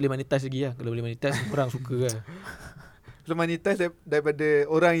TikTok ni tak boleh monetize lagi lah. Kalau boleh monetize orang suka lah. So monetize daripada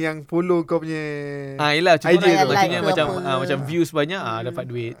orang yang follow kau punya yelah, cuma idea tu. maksudnya macam views banyak dapat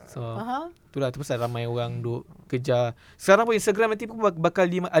duit. So itulah tu pasal ramai orang duk kejar. Sekarang pun Instagram nanti pun bakal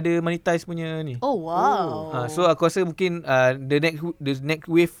ada monetize punya ni. Oh wow. So aku rasa mungkin the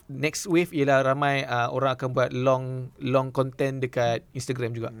next wave ialah ramai orang akan buat long content dekat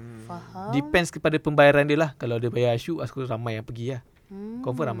Instagram juga. Faham. Depends kepada pembayaran dia lah. Kalau dia bayar shoot, aku ramai yang pergi lah.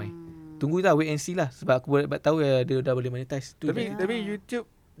 Confirm ramai. Tunggu lah, wait and see lah. Sebab aku boleh tahu dia dah boleh monetize. Tapi YouTube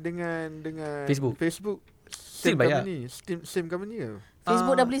dengan Facebook same bayar. company, same company ke?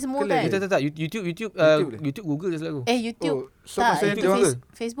 Facebook dah beli semua kan? Tak. YouTube Google je selalu. YouTube. So tak, maksudnya YouTube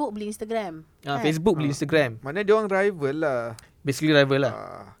Facebook beli Instagram. Facebook beli Instagram. Mana dia orang rival lah. Basically rival lah.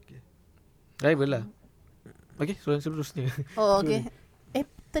 Okay. Rival lah. Okay, soalan seterusnya. Oh, okay.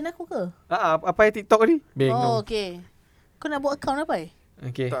 Turn aku ke? Apa yang TikTok ni? Oh, okay. Kau nak buat account apa?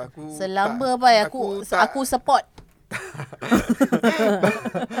 Okay. Tak, aku selamba apa aku support.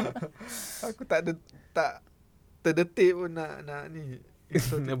 Aku tak terdetik pun nak ni.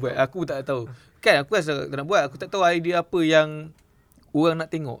 Nak buat. Aku tak tahu. Kan aku rasa nak buat, aku tak tahu idea apa yang orang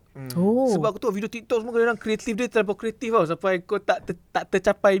nak tengok. Oh. Sebab aku tengok video TikTok semua kadang-kadang kreatif dia terlalu kreatif tau sampai kau tak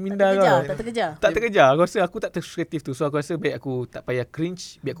tercapai minda kau. Tak terkejar. Aku rasa aku tak kreatif tu. So aku rasa baik aku tak payah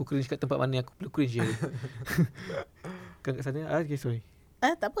cringe, biar aku cringe kat tempat mana yang aku perlu cringe je. Kan kat sana. Okay, sorry.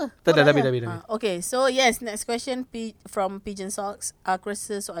 Tak apa. Tak dah habis. Okay, so yes, next question from Pigeon Socks. Aku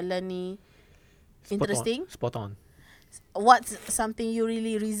rasa soalan ni interesting. Spot on. What's something you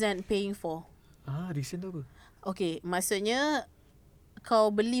really resent paying for? Resent tu apa? Okay, maksudnya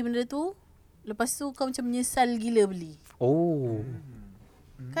kau beli benda tu, lepas tu kau macam menyesal gila beli. Oh.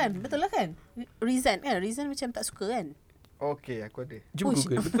 Kan? Betul lah kan? Resent kan? Resent macam tak suka kan? Okay, aku ada. Jom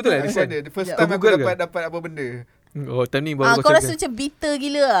Google. Betul lah Aku resent. ada. The first Kau time aku Google ke? dapat apa benda. Oh, time ni baru Kau rasa macam bitter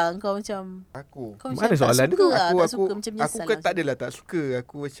gila lah. Kau macam kau Mana macam soalan tak tu? suka lah. Aku Tak suka macam aku menyesal kan lah. tak adalah tak suka.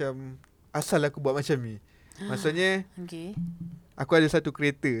 Aku macam asal aku buat macam ni. Maksudnya Okay. aku ada satu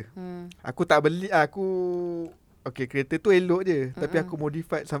kereta. Aku tak beli okay, kereta tu elok je. Tapi aku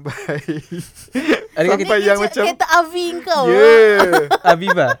modified sampai sampai Dia yang macam macam kereta Avi kau.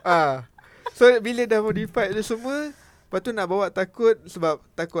 Aviva. So bila dah modified dia semua, lepas tu nak bawa takut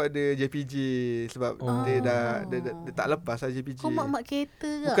ada JPJ. Sebab dia tak lepas lah JPJ. Kau mak-mak kereta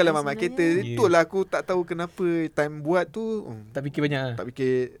ke? Bukanlah mak kereta. Itulah aku tak tahu kenapa time buat tu Tak fikir banyak lah. tak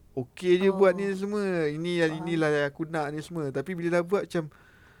fikir okey je buat ni semua. Inilah yang aku nak ni semua. Tapi bila dah buat macam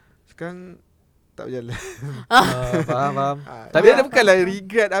sekarang tak berjalan. Faham. Tapi ada bukanlah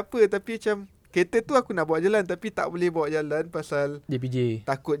regret apa, tapi macam kereta tu aku nak bawa jalan tapi tak boleh bawa jalan pasal JPJ.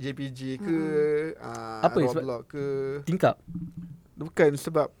 takut JPJ ke Apa roadblock ke. Tingkap. Bukan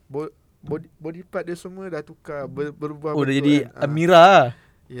sebab body part dia semua dah tukar berubah. Oh, dah bentuk jadi kan. Mira lah.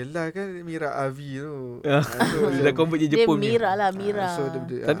 Yelah kan Mira Avi tu. Dia dah convert je Dia Jepun ni. Mira lah, Mira.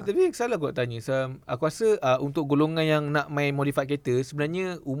 Tapi salah aku nak tanya. Aku rasa untuk golongan yang nak main modified kereta,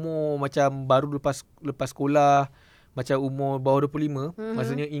 sebenarnya umur macam baru lepas sekolah, macam umur bawah 25,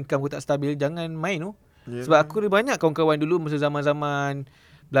 maksudnya income aku tak stabil, jangan main tu. Sebab aku ada banyak kawan-kawan dulu masa zaman-zaman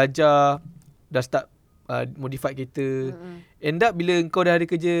belajar dah start modified kereta. End up bila kau dah ada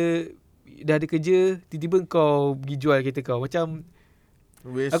kerja, tiba-tiba kau pergi jual kereta kau. Macam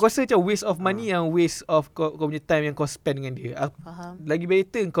aku rasa macam waste of money yang waste of kau punya time yang kau spend dengan dia. Faham. Lagi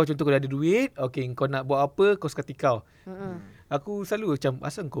better kau contoh kau dah ada duit, okay, kau nak buat apa, kau suka tikau. Aku selalu macam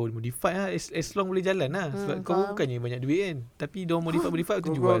asal kau modify lah, as long boleh jalan lah. Sebab kau bukannya banyak duit kan. Tapi diorang modify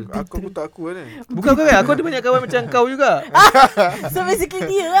tu jual. Aku tak aku kan. Bukan kau kan, aku ada banyak kawan macam kau juga. So basically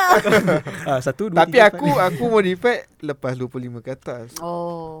dia lah. 1, 2, Tapi 3, aku modify lepas 25 ke atas.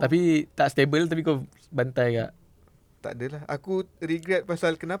 Tapi tak stable, tapi kau bantai tak? Tak adalah. Aku regret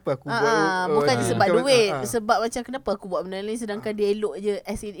pasal kenapa aku buat. Bukannya sebab duit. Sebab macam kenapa aku buat benda ni sedangkan dia elok je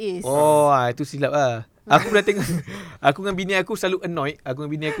as it is. Itu silap lah. Aku pernah tengok. Aku dengan bini aku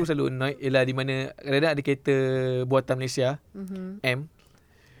selalu annoyed. Ialah di mana kadang-kadang ada kereta buatan Malaysia. M.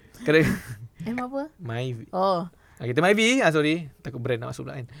 M apa? Myvi. Oh. Kereta Myvi. Sorry. Takut brand nak masuk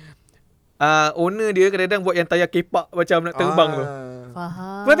pula kan. Owner dia kadang-kadang buat yang tayar kepak macam nak terbang tu.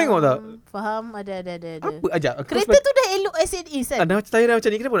 Faham. Pernah tengok tak? Faham. Ada. Apa ajak? Kereta tu dah elok as it is kan? Ada macam tayar macam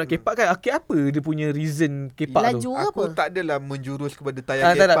ni, kenapa nak kepak kan? Apa dia punya reason kepak Laju tu? ke Aku apa? tak adalah menjurus kepada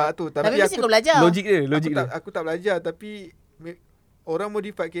tayar tak, kepak tu. Tapi mesti aku kau belajar. Logik dia. Aku tak belajar. Tapi orang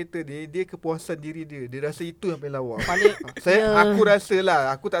modify kereta ni, dia kepuasan diri dia. Dia rasa itu yang paling lawa. Aku rasa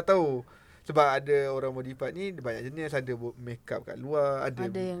lah. Aku tak tahu. Sebab ada orang modify ni banyak jenis. Ada make up kat luar, ada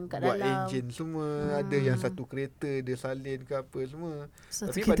yang kat buat dalam engine semua, ada yang satu kereta dia salin ke apa semua.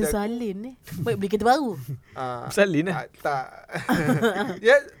 Satu Tapi kereta salin ni. Baik beli kereta baru. Salin lah. Tak.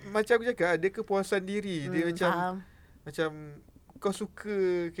 Ya macam aku cakap, dia kepuasan diri. Dia macam kau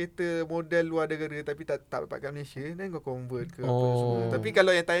suka kereta model luar negara tapi tak dapat kat Malaysia, dan kau convert ke apa semua. Tapi kalau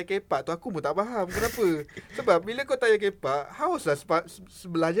yang tayar kepak tu aku pun tak faham kenapa. Sebab bila kau tayar kepak, haus lah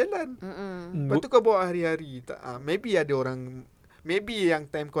sebelah jalan. Lepas tu kau bawa hari-hari. Maybe ada orang, maybe yang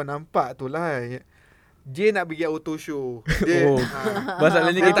time kau nampak tu lah, dia nak pergi auto show. Dia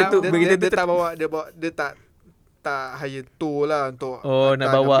masalahnya kita tu dia tak bawa, dia tak hire tour lah untuk nak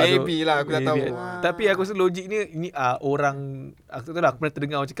bawa maybe tu. lah aku tak tahu. Tapi aku rasa logik ni orang, aku tak tahu lah, aku pernah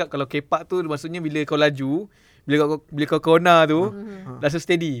terdengar orang cakap kalau kepak tu maksudnya bila kau laju, bila kau corner tu rasa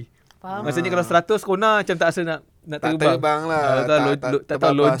steady. Faham. Maksudnya kalau 100 corner macam tak rasa nak terbang lah. Tak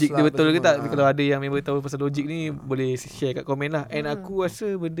tahu logik dia betul ke tak. semua. Kalau ada yang member tahu pasal logik ni boleh share kat komen lah. And aku rasa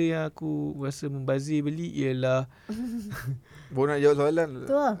benda yang aku rasa membazir beli ialah Baru nak jawab soalan.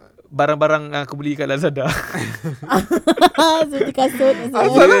 Tu lah. barang-barang aku beli kat Lazada. Seperti kasut.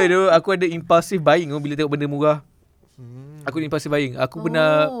 Ya tu, aku ada impulsive buying bila tengok benda murah. Aku ada impulsive buying. Aku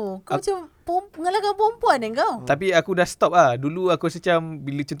pernah kau macam pengalaman perempuan kan kau? Tapi aku dah stop lah. Dulu aku rasa macam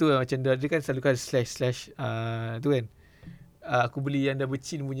bila macam tu lah, macam dia kan selalu kan slash tu kan. Aku beli yang dah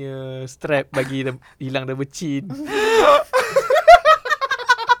bercin punya strap bagi hilang dah bercin.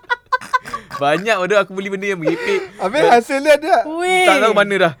 Banyak dah aku beli benda yang merepek. Habis hasilnya ada. Weh, Tak tahu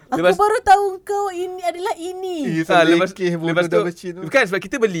mana dah. aku baru tahu kau ini adalah ini. Lepas lepas tu dah bercin tu. bukan sebab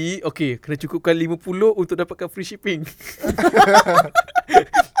kita beli, okey, kena cukupkan 50 untuk dapatkan free shipping.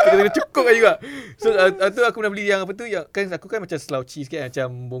 Kena cukupkan juga. So tu aku nak beli yang apa tu, yang kan aku kan macam slouchy sikit,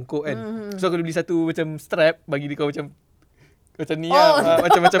 macam bongkok kan. So aku beli satu macam strap bagi dia kau macam ni lah.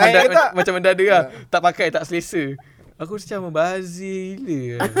 Macam mendadak lah. Tak pakai, tak selesa. Aku macam membazir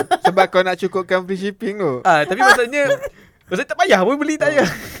gila. Sebab kau nak cukupkan free shipping tu. Tapi maksudnya tak payah pun beli, tak payah.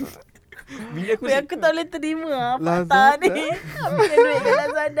 Bini aku Aku tak boleh terima Lazada. patah ni. Ambil duit kat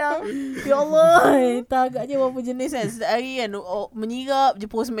Lazada. Ya Allah, tak agaknya berapa jenis kan. Setiap hari kan menyirap je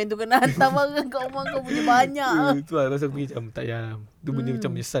postman tu kena hantar barang kat rumah kau punya banyak. tu lah masa aku pergi macam tak payah. Tu benda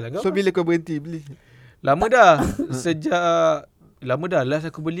macam menyesal lah. So bila kau berhenti beli? Lama dah. Lama dah. Last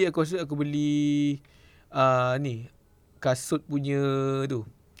aku beli, aku rasa aku beli ni kasut punya tu.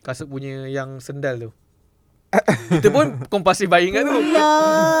 Kasut punya yang sendal tu. Itu pun compulsive buying kan tu. Ya,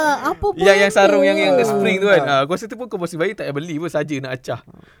 apa pun Yang sarung yang spring tu kan. Aku rasa tu pun compulsive buying, tak payah beli pun, saja nak acah.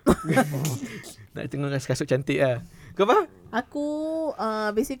 Nak tengok kasut cantik lah. Kau apa? Aku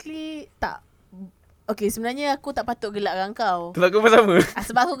basically tak. Okay, sebenarnya aku tak patut gelakkan kau. Sebab kau pun sama.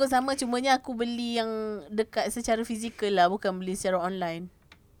 Sebab aku sama, cumanya aku beli yang dekat secara fizikal lah, bukan beli secara online.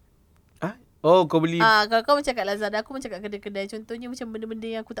 Oh, kau beli Kalau kau macam kat Lazada, aku macam kat kedai-kedai. Contohnya macam benda-benda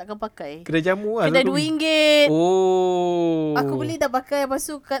yang aku takkan pakai. kedai jamu lah. Kedai RM2. Oh. Aku beli dah pakai. Lepas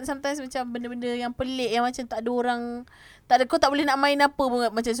tu sometimes macam benda-benda yang pelik, yang macam tak ada orang, tak ada, kau tak boleh nak main apa pun.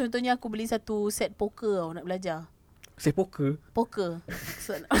 Macam contohnya aku beli satu set poker tau, nak belajar Saya poker.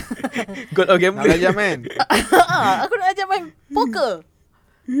 so, God of Nak gambling. belajar main? aku nak ajar main poker.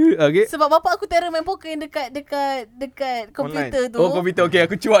 Okay. Sebab bapak aku terror main poker yang dekat komputer tu. Oh, komputer. Okay,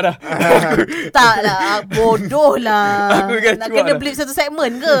 aku cuak dah. Tak lah, bodoh lah. Aku kan Nak cuak kena dah. blip satu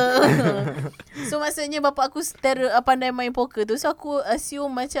segmen ke? So maksudnya bapak aku pandai main poker tu. So aku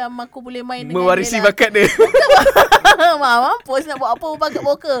assume macam aku boleh main dengan Mewarisi dia lah. bakat dia. Mampus nak buat apa bakat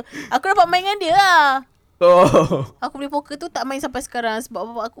poker. Aku dapat main dengan dia lah. Oh. Aku beli poker tu tak main sampai sekarang.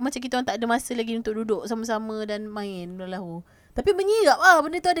 Sebab bapak aku macam kita orang tak ada masa lagi untuk duduk sama-sama dan main dah. Tapi menyirap lah.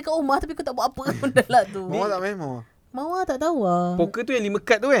 Benda tu ada kat rumah tapi aku tak buat apa pun dah lah tu. Mawar tak main Mawar? Mawar tak tahu lah. Poker tu yang 5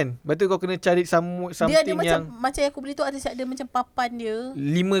 kad tu kan? Lepas tu kau kena cari something Dia ada yang macam yang aku beli tu ada macam papan dia.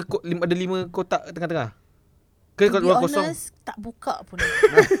 5 ada 5 kotak tengah-tengah. Ke To kalau be luar kosong. honest, tak buka pun.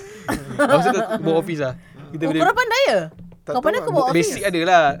 Maksud kau bawa office lah. Kita Korang pandai ya? Tak Kau pandai tahu kau lah. bawa office? basic ada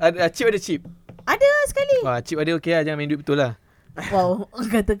lah. Chip ada chip. Ada sekali. Chip ada okey lah. Jangan main duit betul lah. Wow,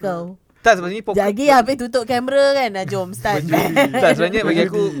 kata kau. Tak, sebenarnya poker. Jagi habis tutup kamera kan. Jom start. Tak, sebenarnya bagi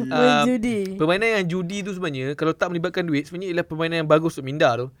aku Menjudi. permainan yang judi tu sebenarnya kalau tak melibatkan duit sebenarnya ialah permainan yang bagus untuk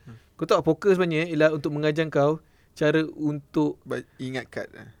minda tu. Kau tahu poker sebenarnya ialah untuk mengajar kau cara untuk Ingat kad.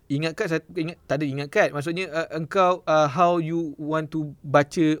 ingat kad, tak ada ingat kad. Maksudnya engkau how you want to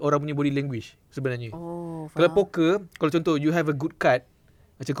baca orang punya body language sebenarnya. Oh, Kalau faham. poker, kalau contoh you have a good card,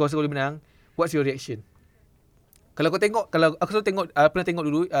 macam kau rasa kau boleh menang, what's your reaction? Kalau kau tengok, kalau aku selalu tengok, pernah tengok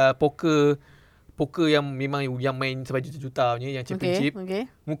dulu poker yang memang yang main sampai juta-juta punya, yang championship. Okay.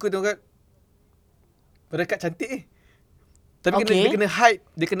 Muka tu kan pada kad cantik Tapi Okay.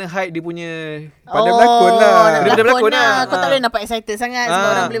 dia kena hide dia punya Pandai berlakon lah. Dia berlakon lah. Kau tak boleh nampak excited sangat sebab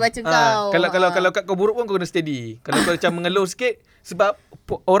orang boleh baca kau. Kalau kad kau buruk pun kau kena steady. Kalau kau macam mengeluh sikit sebab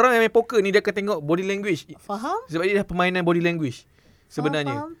orang yang main poker ni dia akan tengok body language. Faham? Sebab dia dah permainan body language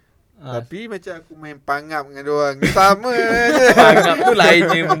sebenarnya. Faham. Tapi macam aku main pangap dengan diorang. Sama je. Pangap tu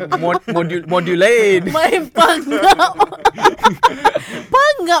lainnya modul lain. Main panggap.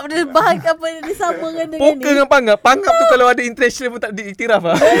 Panggap dia bahagian apa yang disamakan dengan Poker dengan pangap. Pangap tu kalau ada international pun tak diiktiraf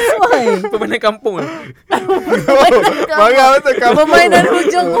lah. That's why. Permainan kampung lah. Marah betul kamu. Permainan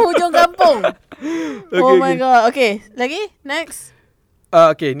hujung kampung. Okay, Oh my god. Okay, lagi? Next.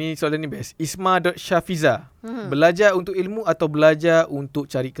 Okay, ni soalan ni best. Isma.Syafiza. Belajar untuk ilmu atau belajar untuk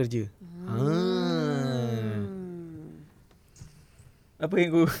cari kerja? Apa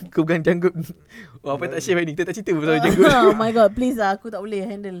yang kau pegang janggut? Oh, apa tak share ni? Kita tak cerita pasal janggut. Oh my god, please lah. Aku tak boleh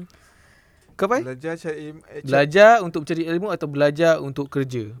handle. Kau apa? Belajar cari Belajar untuk mencari ilmu atau belajar untuk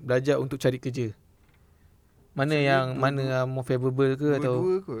kerja? Belajar untuk cari kerja. Mana yang more favorable ke atau?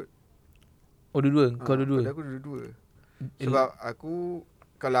 dua-dua kot. Oh, dua-dua. Kau dua-dua. Pada aku dua-dua. Sebab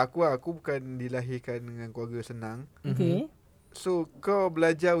kalau aku bukan dilahirkan dengan keluarga senang. Okay. So kau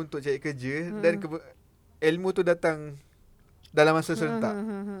belajar untuk cari kerja dan ilmu tu datang dalam masa serentak.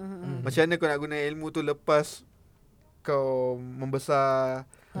 Macam mana kau nak guna ilmu tu lepas kau membesar,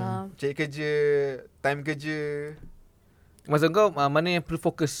 cari kerja, time kerja. Maksud kau mana yang perlu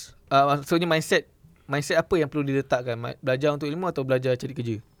fokus? Maksudnya mindset apa yang perlu diletakkan? Belajar untuk ilmu atau belajar cari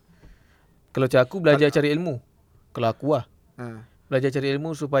kerja? Kalau macam aku belajar cari ilmu. Kalau aku belajar cari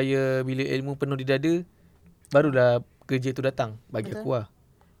ilmu supaya bila ilmu penuh di dada, barulah kerja tu datang bagi aku lah.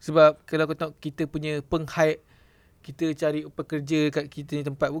 Sebab kalau kau tengok kita punya peng-hype, kita cari pekerja kat kita ni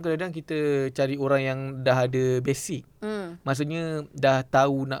tempat pun kadang-kadang kita cari orang yang dah ada basic. Maksudnya dah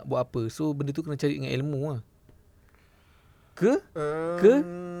tahu nak buat apa. So benda tu kena cari dengan ilmu lah. Ke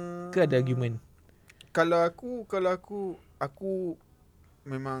ada argument? Kalau aku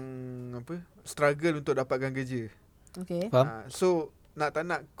memang struggle untuk dapatkan kerja. Okay. Faham? So nak tak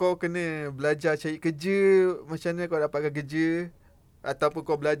nak kau kena belajar cari kerja, macam mana kau dapatkan kerja, ataupun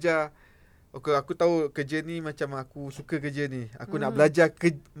kau belajar aku tahu kerja ni macam aku suka kerja ni. Aku nak belajar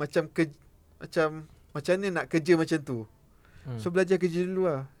macam mana nak kerja macam tu. So belajar kerja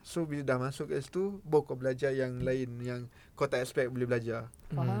dulu lah. So bila dah masuk kat situ, baru kau belajar yang lain yang kau tak expect boleh belajar.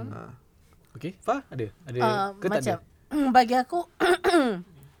 Faham? Okay, Fah ada ke tak macam, ada? bagi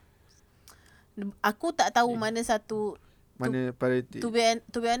aku tak tahu mana satu. Mana priority. To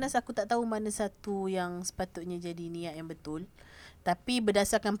be honest, aku tak tahu mana satu yang sepatutnya jadi niat yang betul. Tapi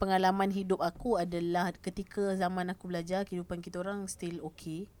berdasarkan pengalaman hidup aku adalah ketika zaman aku belajar, kehidupan kita orang still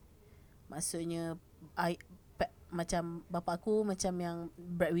okay. Maksudnya macam bapa aku macam yang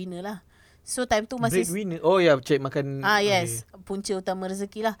breadwinner lah. So time tu masih breadwinner. Oh ya, cek makan. Yes, punca utama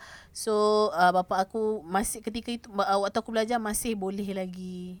rezeki lah. So bapa aku masih ketika itu waktu aku belajar masih boleh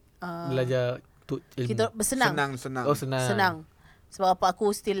lagi belajar untuk ilmu. kita bersenang. Senang. Oh senang. Sebab bapa aku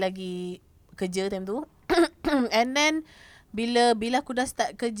still lagi kerja time tu. And then bila aku dah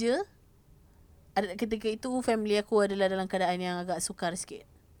start kerja, ketika itu family aku adalah dalam keadaan yang agak sukar sikit.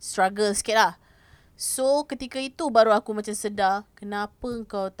 Struggle sikit lah. So ketika itu baru aku macam sedar, kenapa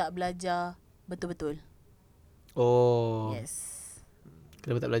kau tak belajar betul-betul. Oh. Yes.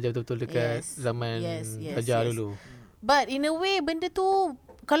 Kenapa tak belajar betul-betul dekat zaman belajar dulu. But in a way benda tu,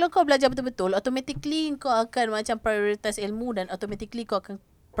 kalau kau belajar betul-betul, automatically kau akan macam prioritize ilmu dan automatically kau akan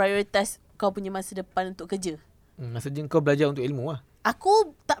prioritize kau punya masa depan untuk kerja. Maksudnya kau belajar untuk ilmu lah.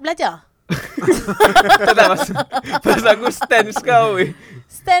 Aku tak belajar. Tak maksud aku stance kau.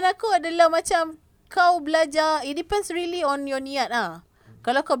 Stand aku adalah macam kau belajar, it depends really on your niat lah.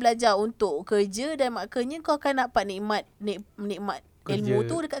 Kalau kau belajar untuk kerja, dan maknanya kau akan dapat nikmat ilmu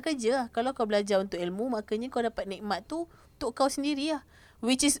tu dekat kerja lah. Kalau kau belajar untuk ilmu, maknanya kau dapat nikmat tu untuk kau sendiri lah.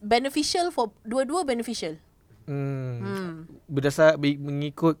 Which is beneficial for dua-dua beneficial. Berdasar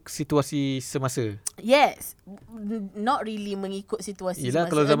mengikut situasi semasa. Yes. Not really mengikut situasi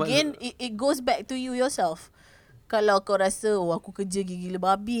Yelah, semasa. kalau zaman, Again, it goes back to you yourself. Kalau kau rasa, aku kerja gila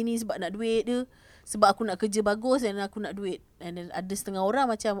babi ni sebab nak duit dia, sebab aku nak kerja bagus dan aku nak duit. And then ada setengah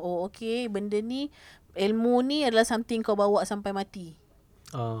orang macam, okay, benda ni, ilmu ni adalah something kau bawa sampai mati.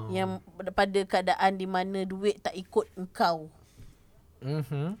 Yang pada keadaan di mana duit tak ikut engkau.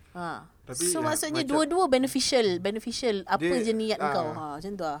 Tapi, so maksudnya dua-dua beneficial apa je niat engkau.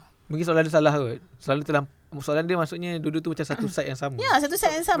 Macam tu lah. Mungkin soalan dia salah kot. Soalan dia maksudnya dua-dua tu macam satu side yang sama. Ya, satu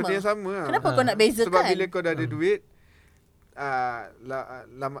side yang sama. Benda yang sama lah. Kenapa kau nak bezakan? Sebab bila kau dah ada duit,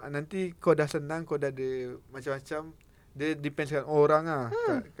 nanti kau dah senang, kau dah ada macam-macam. Dia depends kan orang lah.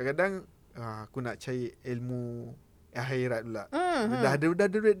 Kadang-kadang aku nak cari ilmu akhirat pula. Dah ada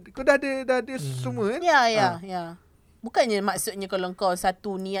duit, kau dah ada semua kan. Ya. Bukannya maksudnya kalau kau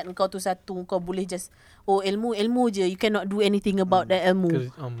satu niat kau tu satu, kau boleh just ilmu je, you cannot do anything about that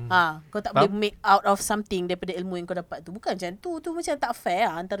ilmu. Kau tak boleh make out of something daripada ilmu yang kau dapat tu. Bukan macam tu. Tu macam tak fair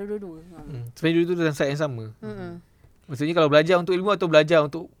lah antara dua-dua. Sebenarnya dua-dua tu dalam side yang sama. Maksudnya kalau belajar untuk ilmu atau belajar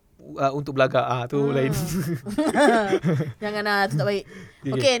untuk belagak, tu lain. Jangan lah, tu tak baik.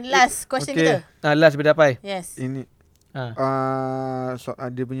 Okay, last question kita. Last benda apa? Yes. Ini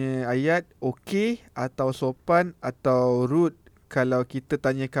dia punya ayat, okay atau sopan atau rude kalau kita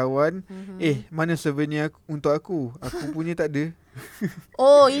tanya kawan, mana souvenir untuk aku punya tak ada.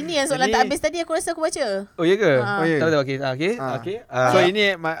 Ini yang soalan tak habis tadi aku rasa aku baca. Oh ya ke? Ya. Okay. So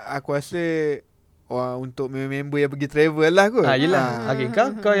ini aku rasa untuk member yang pergi travel lah kot. Yelah. Okay,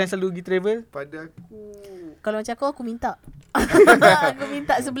 kau yang selalu pergi travel? Pada aku, kalau macam aku minta. Aku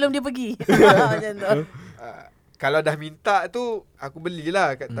minta sebelum dia pergi. Macam tu. Kalau dah minta tu aku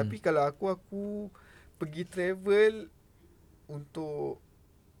belilah. Tapi kalau aku pergi travel untuk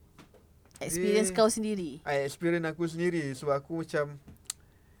experience kau sendiri. Experience aku sendiri. Sebab aku macam,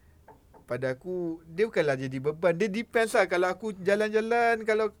 pada aku dia bukanlah jadi beban. Dia depends lah. Kalau aku jalan-jalan,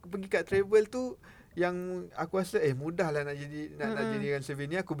 kalau pergi kat travel tu, yang aku rasa mudah lah nak jadikan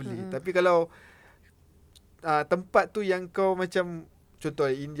souvenir, aku beli. Tapi kalau tempat tu yang kau macam contoh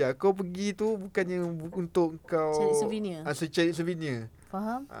India, kau pergi tu bukannya untuk kau Cari souvenir. cari souvenir.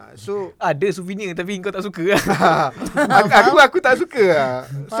 Faham? So Ada souvenir tapi kau tak suka lah. aku tak suka lah.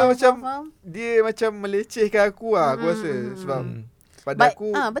 So macam faham. dia macam melecehkan aku lah, aku rasa. Sebab pada aku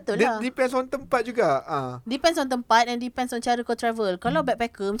betul dia lah. depends on tempat juga. Depends on tempat and depends on cara kau travel. Kalau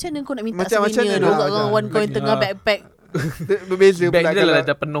backpacker, macam mana kau nak minta Macam souvenir mana tu nak, kat kawan kau yang tengah backpack? Berbeza Bag pula dia kalau lah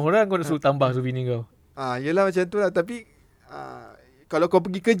dah penuh dah, kau nak suruh tambah souvenir kau. yelah macam tu lah. Tapi kalau kau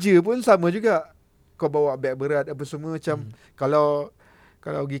pergi kerja pun sama juga. Kau bawa beg berat apa semua macam kalau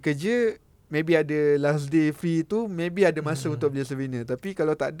pergi kerja maybe ada last day free tu, maybe ada masa untuk beli souvenir. Tapi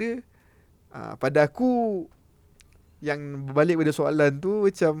kalau tak ada, pada aku yang berbalik pada soalan tu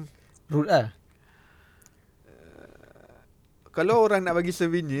macam Rude lah. kalau orang nak bagi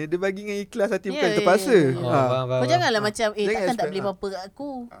souvenir, dia bagi dengan ikhlas hati, bukan Ya, terpaksa. Kau janganlah macam Jangan takkan tak expect beli lah. apa kat aku.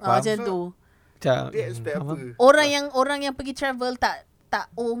 Faham. Macam tu. Dia expect apa? Orang yang pergi travel tak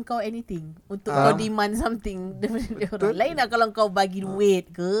owe kau anything untuk kau demand something daripada dia orang. Lain lah kalau kau bagi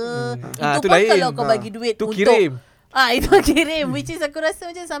duit ke. Itu tu pun lain. kalau kau bagi duit Tu untuk kirim. itu kirim. Which is aku rasa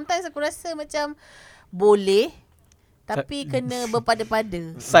macam sometimes aku rasa macam boleh tapi kena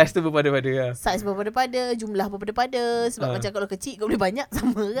berpada-pada. Size tu berpada-pada lah. Saiz berpada-pada, jumlah berpada-pada. Sebab macam kalau kecil kau boleh banyak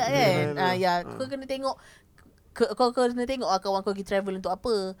sama juga kan. Kau kena tengok kau kena tengok kawan kau pergi travel untuk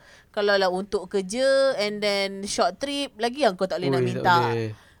apa. Kalau lah untuk kerja and then short trip, lagi yang kau tak boleh nak minta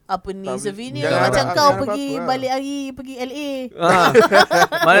apa ni Tak boleh. souvenir. Jangan Macam harap- kau jangan pergi apa-apa lah. balik hari pergi LA.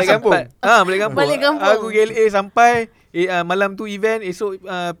 Balik kampung. Balik kampung. Balik kampung. Aku pergi LA sampai malam tu event, esok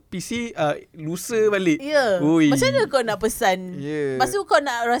PC, lusa balik. Ya. Ui. Macam mana kau nak pesan? Ya. Lepas tu kau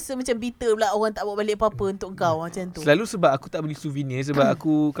nak rasa macam bitter pula orang tak bawa balik apa-apa untuk kau macam tu. Selalu sebab aku tak beli souvenir. Sebab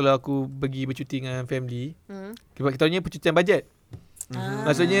aku kalau aku pergi bercuti dengan family, sebab kita punya percutian bajet.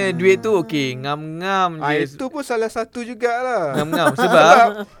 Maksudnya duit tu okey, ngam-ngam je. Itu pun salah satu jugalah. Ngam-ngam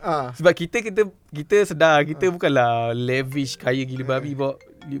sebab Sebab kita sedar kita bukanlah lavish kaya gila babi bawa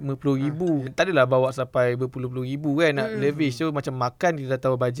 50,000. Tak adalah bawa sampai berpuluh-puluh ribu kan nak lavish. So macam makan kita dah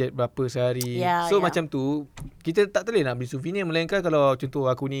tahu bajet berapa sehari. Ya, So ya. macam tu kita tak boleh nak beli souvenir, melainkan kalau contoh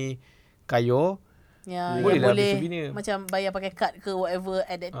aku ni kaya, Ya, boleh yang lah beli boleh souvenir. macam bayar pakai kad ke whatever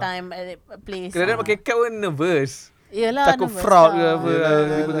at that time at that place. kadang-kadang pakai kad pun nervous. Yelah, Takut nervous fraud ke lah. apa,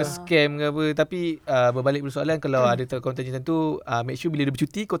 tiba kena scam ke apa. Tapi berbalik persoalan, kalau ada kau tanya macam tu, make sure bila dia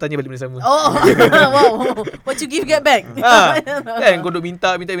bercuti kau tanya balik benda sama. Oh, wow. What you give get back. Kan kau duk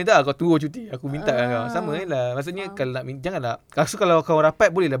minta kau turun cuti, aku minta kau. Sama lah. Maksudnya kalau nak janganlah. Kalau kau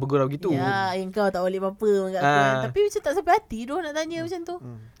rapat bolehlah bergurau gitu. Ya, yang kau tak boleh apa-apa kat aku. Tapi macam tak sampai hati tu nak tanya macam tu.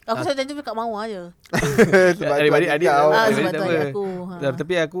 Aku selalu tanya kat Mawar je. sebab tu Adik-adik adik kau. adik Sebab tak tu apa. adik aku.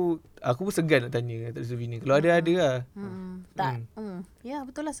 Tapi aku pun segan nak tanya tak ada souvenir. Kalau ada lah. Tak. Ya,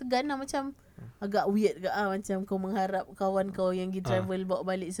 betul lah, segan lah macam agak weird ke macam kau mengharap kawan kau yang pergi travel bawa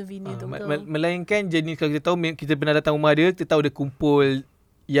balik souvenir tu kau. Melainkan jenis kalau kita tahu kita pernah datang rumah dia, kita tahu dia kumpul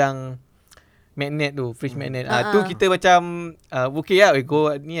yang magnet tu, fridge magnet. Tu kita macam okey lah,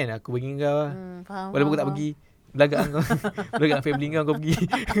 kau ni kan aku bagi kau lah. Faham. Walaupun aku tak pergi, belagak kau. Belagak family kau pergi.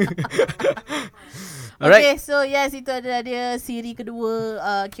 Alright. Okay, so yes, itu adalah dia siri kedua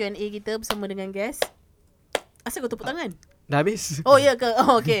Q&A kita bersama dengan guest. Asal kau tepuk tangan? Dah habis. Oh ya ke?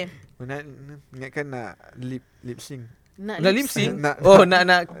 Oh okay. Nak ingatkan nak lip sync. Nak lip sync? Nak-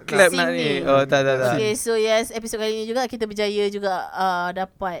 Nak clap nak ni. Singing. Oh tak. Okay, so yes, episod kali ni juga kita berjaya juga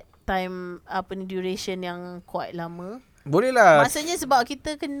dapat time duration yang quite lama. Boleh lah. Maksudnya sebab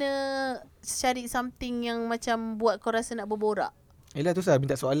kita kena cari something yang macam buat kau rasa nak berborak. Yelah tu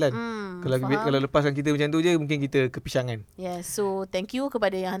minta soalan. Faham. Kalau lepaskan kita macam tu je, mungkin kita kepisangan. Yes, so thank you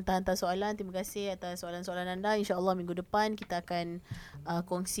kepada yang hantar-hantar soalan. Terima kasih atas soalan-soalan anda. InsyaAllah minggu depan kita akan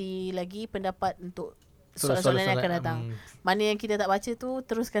kongsi lagi pendapat untuk soalan-soalan yang akan datang. Mana yang kita tak baca tu,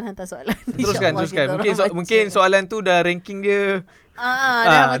 teruskan hantar soalan. Teruskan. InsyaAllah kita orang baca. Mungkin soalan tu dah ranking dia.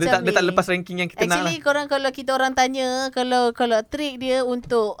 Dah macam dia tak ni. lepas ranking yang kita nak lah. Actually korang kalau kita orang tanya, kalau trick dia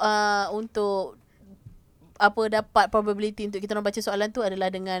untuk apa dapat probability untuk kita orang baca soalan tu adalah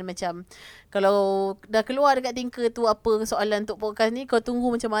dengan macam kalau dah keluar dekat Tinker tu apa soalan untuk podcast ni, kau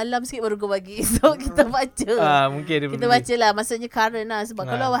tunggu macam malam sikit baru kau bagi. So kita baca. Mungkin dia Kita baca lah, maksudnya current lah. Sebab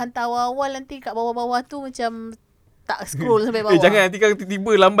kalau hantar awal-awal nanti kat bawah-bawah tu macam tak scroll sampai bawah. Jangan nanti kan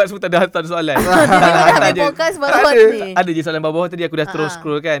tiba-tiba lambat semua tak ada soalan. Tiba-tiba dah habis podcast baru ni. Ada je soalan bawah tadi aku dah terus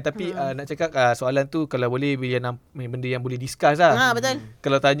scroll kan. Tapi nak cakap soalan tu kalau boleh benda yang boleh discuss lah. Betul.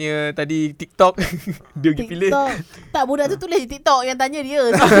 Kalau tanya tadi TikTok dia pergi pilih. Tak, budak tu tulis di TikTok yang tanya dia.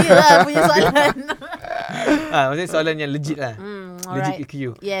 So dia lah punya soalan. Maksudnya soalan yang legit lah. Legit Alright.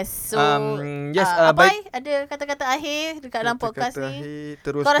 QQ. Yes. So baik. ada kata-kata akhir dekat dalam podcast Kata-kata ni. akhir,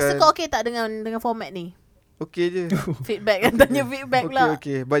 teruskan. Kau rasa kau okey tak dengan format ni? okey je. Feedback kan. Tanya feedback lah.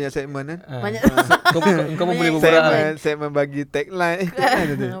 Okey. Banyak segmen kan. Banyak Kau pun boleh berbual Segmen bagi tagline.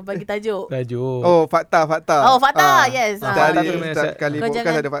 bagi tajuk. tajuk. Oh, fakta. Oh, fakta. Yes. Setiap kali Kau podcast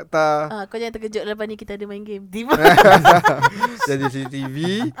jangan- ada fakta. Kau jangan terkejut lepas ni kita ada main game. Tiba. Jadi CCTV.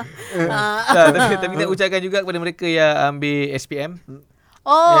 Tapi nak ucapkan juga kepada mereka yang ambil SPM.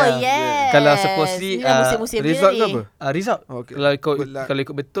 Oh, Ya, yes. Kalau supposedly, Ni dah musim-musim dia result ni. ke apa? Result. Okay. Good luck. Kalau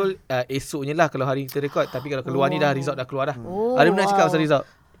ikut betul esoknya lah kalau hari kita rekod. Tapi kalau keluar ni dah result dah keluar dah. Oh, Ada benda nak cakap pasal result?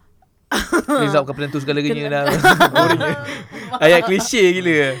 Result bukan penentu segala-galanya dah. Boring je. Ayat klise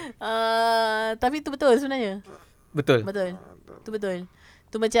gila. Tapi tu betul sebenarnya. Betul. Betul. Tu betul.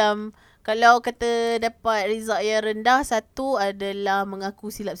 Tu macam kalau kata dapat result yang rendah, satu adalah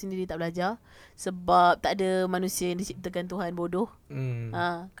mengaku silap sendiri tak belajar. Sebab tak ada manusia yang diciptakan Tuhan bodoh.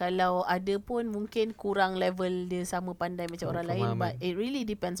 Kalau ada pun mungkin kurang level dia sama pandai macam orang lain. But it really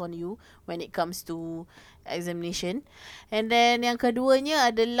depends on you when it comes to examination. And then yang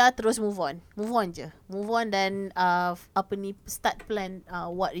keduanya adalah terus move on. Move on je. Move on dan start plan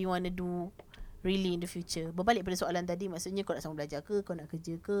what you want to do really in the future. Berbalik pada soalan tadi, maksudnya kau nak sama belajar ke, kau nak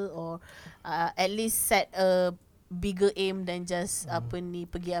kerja ke, or at least set a bigger aim than just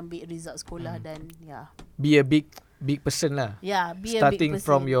pergi ambil result sekolah dan Be a big person lah. be a big Starting person.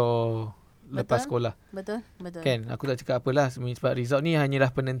 from your lepas sekolah. Betul. Kan, aku tak cakap apalah sebab result ni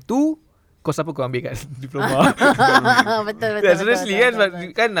hanyalah penentu kos apa kau ambil kat diploma. betul. Seriously kan, sebab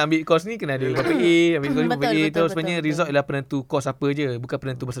kan nak ambil kos ni kena ada berapa A, ambil kos ni berapa A. Terus sebenarnya result ialah penentu kos apa je, bukan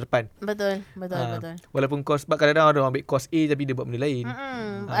penentu masa depan. Betul. Walaupun kos, sebab kadang-kadang ada orang ambil kos A tapi dia buat benda lain.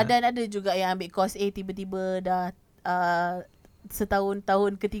 Ada juga yang ambil kos A tiba-tiba dah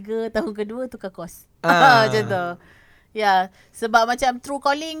setahun ketiga, tahun kedua tukar kos. Macam tu. Sebab macam true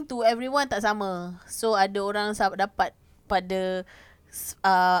calling to everyone tak sama. So ada orang dapat pada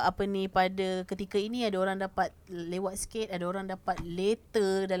pada ketika ini, ada orang dapat lewat sikit, ada orang dapat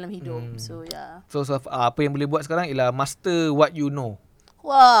later dalam hidup. So apa yang boleh buat sekarang ialah master what you know.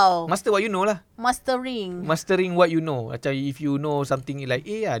 Wow. Master what you know lah. Mastering what you know. Macam if you know something like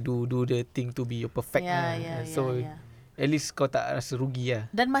A, do the thing to be perfect. So at least kau tak rasa rugi lah.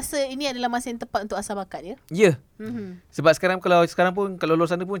 Dan masa ini adalah masa yang tepat untuk asah bakat ya. Ya. Sebab sekarang pun kalau luar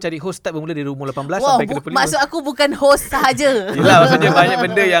sana pun cari host start bermula dari umur 18 sampai ke 25. Maksud aku bukan host sahaja. Yelah, maksudnya banyak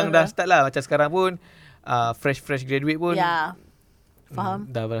benda yang dah start lah. Macam sekarang pun fresh graduate pun. Faham.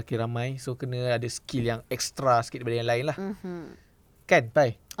 Dah makin ramai. So kena ada skill yang extra sikit daripada yang lain lah. Kan,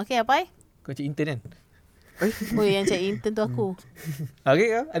 Pai? Okay, apa? Kau cik intern kan? Yang cari intern tu aku.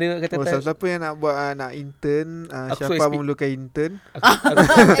 Okay, ada kata siapa yang nak buat nak intern, siapa memerlukan intern?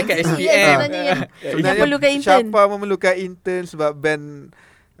 Aku cakap SPM. Yang perlukan intern. Siapa memerlukan intern sebab band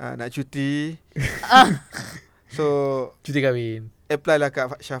nak cuti. So cuti kahwin. Apply lah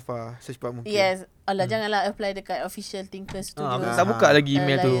kat Syafa secepat mungkin. Yes. Janganlah apply dekat official Tinker Studio. Tak buka lagi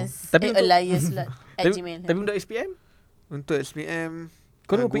email tu. Tapi Elias lah at Gmail. Tapi untuk SPM? Untuk SPM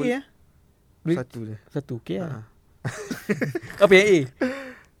kau ada berapa A? Satu je. Satu, okay lah. Apa yang A?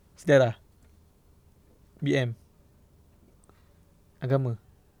 Sejarah. BM. Agama.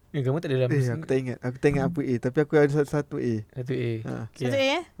 Agama tak ada dalam. Aku tak ingat. Aku tak ingat apa A. Tapi aku ada satu A. Satu A. Okay. Satu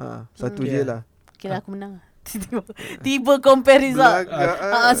A satu je lah. Kira aku menang. Tiba compare result.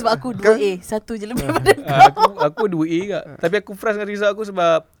 Sebab aku 2A. Satu je lebih pada kau. Aku 2A kat. Tapi aku frust dengan result aku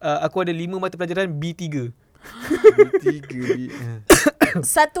sebab aku ada 5 mata pelajaran B3. B3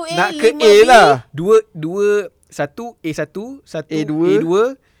 Satu A, nak ke 5 A B lah. 2 satu A1, satu A2,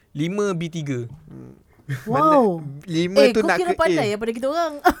 5 B3. Wow. 5 tu nak ke A. Kau kira pandai daripada kita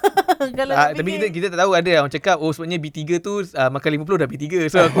orang. Kalau tapi kita tak tahu, ada orang cakap sebenarnya B3 tu makan 50 dah B3.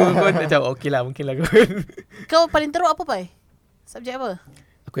 So aku pun macam okey lah, mungkin lah. Kau paling teruk apa, Pai? Subjek apa?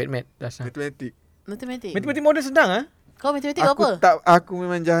 Aku admit dasar. Matematik Matematik model senang Kau matematik kau apa? Aku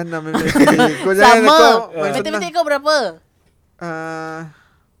memang jahanam matematik. Kau jangan sama. Matematik kau berapa?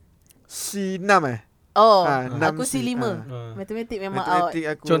 C6 Oh, 6 aku C5. Matematik memang matematik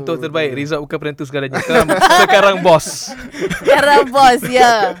out. aku Contoh terbaik, result bukan penentu segalanya. Sekarang bos. Sekarang bos,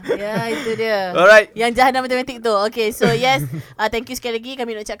 ya. Ya, itu dia. Alright. Yang jahanam matematik tu. Okay, so yes. Thank you sekali lagi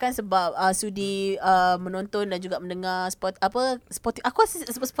kami nak ucapkan sebab sudi menonton dan juga mendengar Spotify.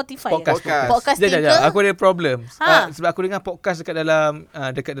 Podcast Tinker. Aku ada problem. Sebab aku dengar podcast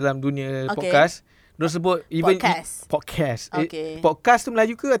dekat dalam dunia podcast. Dia sebut even podcast. Okay. Podcast tu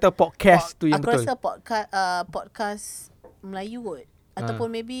Melayu ke atau podcast tu yang aku betul? Aku rasa podcast Melayu kot.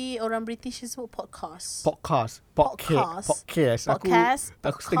 Ataupun maybe orang British sebut podcast. Podcast. Podcast.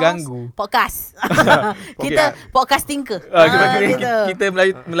 Aku terganggu. Podcast. Kita podcasting ke? Kita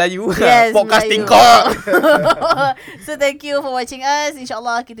Melayu. Yes, Podcasting Melayu. kok. So thank you for watching us.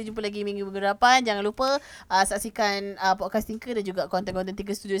 InsyaAllah kita jumpa lagi minggu depan. Jangan lupa saksikan Podcast Tinker dan juga konten-konten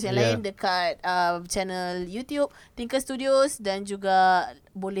Tinker Studios yang lain dekat channel YouTube Tinker Studios, dan juga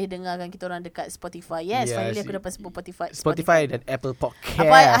boleh dengarkan kita orang dekat Spotify. Finally aku dapat sebut Spotify dan Apple Podcast.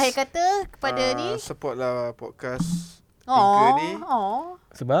 Apa akhir kata kepada ni? Support lah podcast Tinker ni.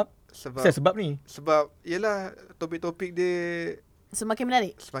 Sebab ni. Sebab yelah topik-topik dia Semakin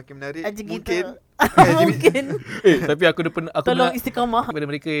menarik. Mungkin Mungkin. Tapi aku tolong nak istiqamah kepada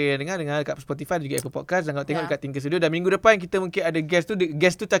mereka yang dengar dekat Spotify dan juga Apple Podcast, dan kalau tengok dekat Tinker Studio, dan minggu depan kita mungkin ada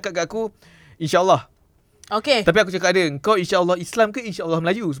guest tu cakap kat aku insya-Allah. Okay. Tapi aku cakap dia, kau insya-Allah Islam ke insya-Allah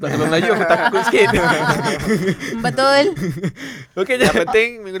Melayu? Sebab kalau Melayu aku takut sikit. Betul. Okay, yang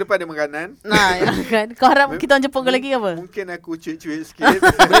penting minggu depan ada makanan. Nah, ya kan. Kau harap kita orang Jepun kau lagi ke apa? Mungkin aku cuit-cuit sikit.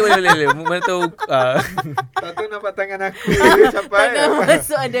 boleh. Mana tahu Tak tahu nampak tangan aku sampai. Tangan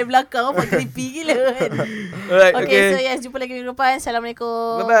masuk ada belakang, apa creepy gila kan. Alright, Okay, so yes, jumpa lagi minggu depan.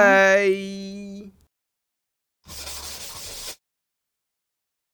 Assalamualaikum. Bye-bye.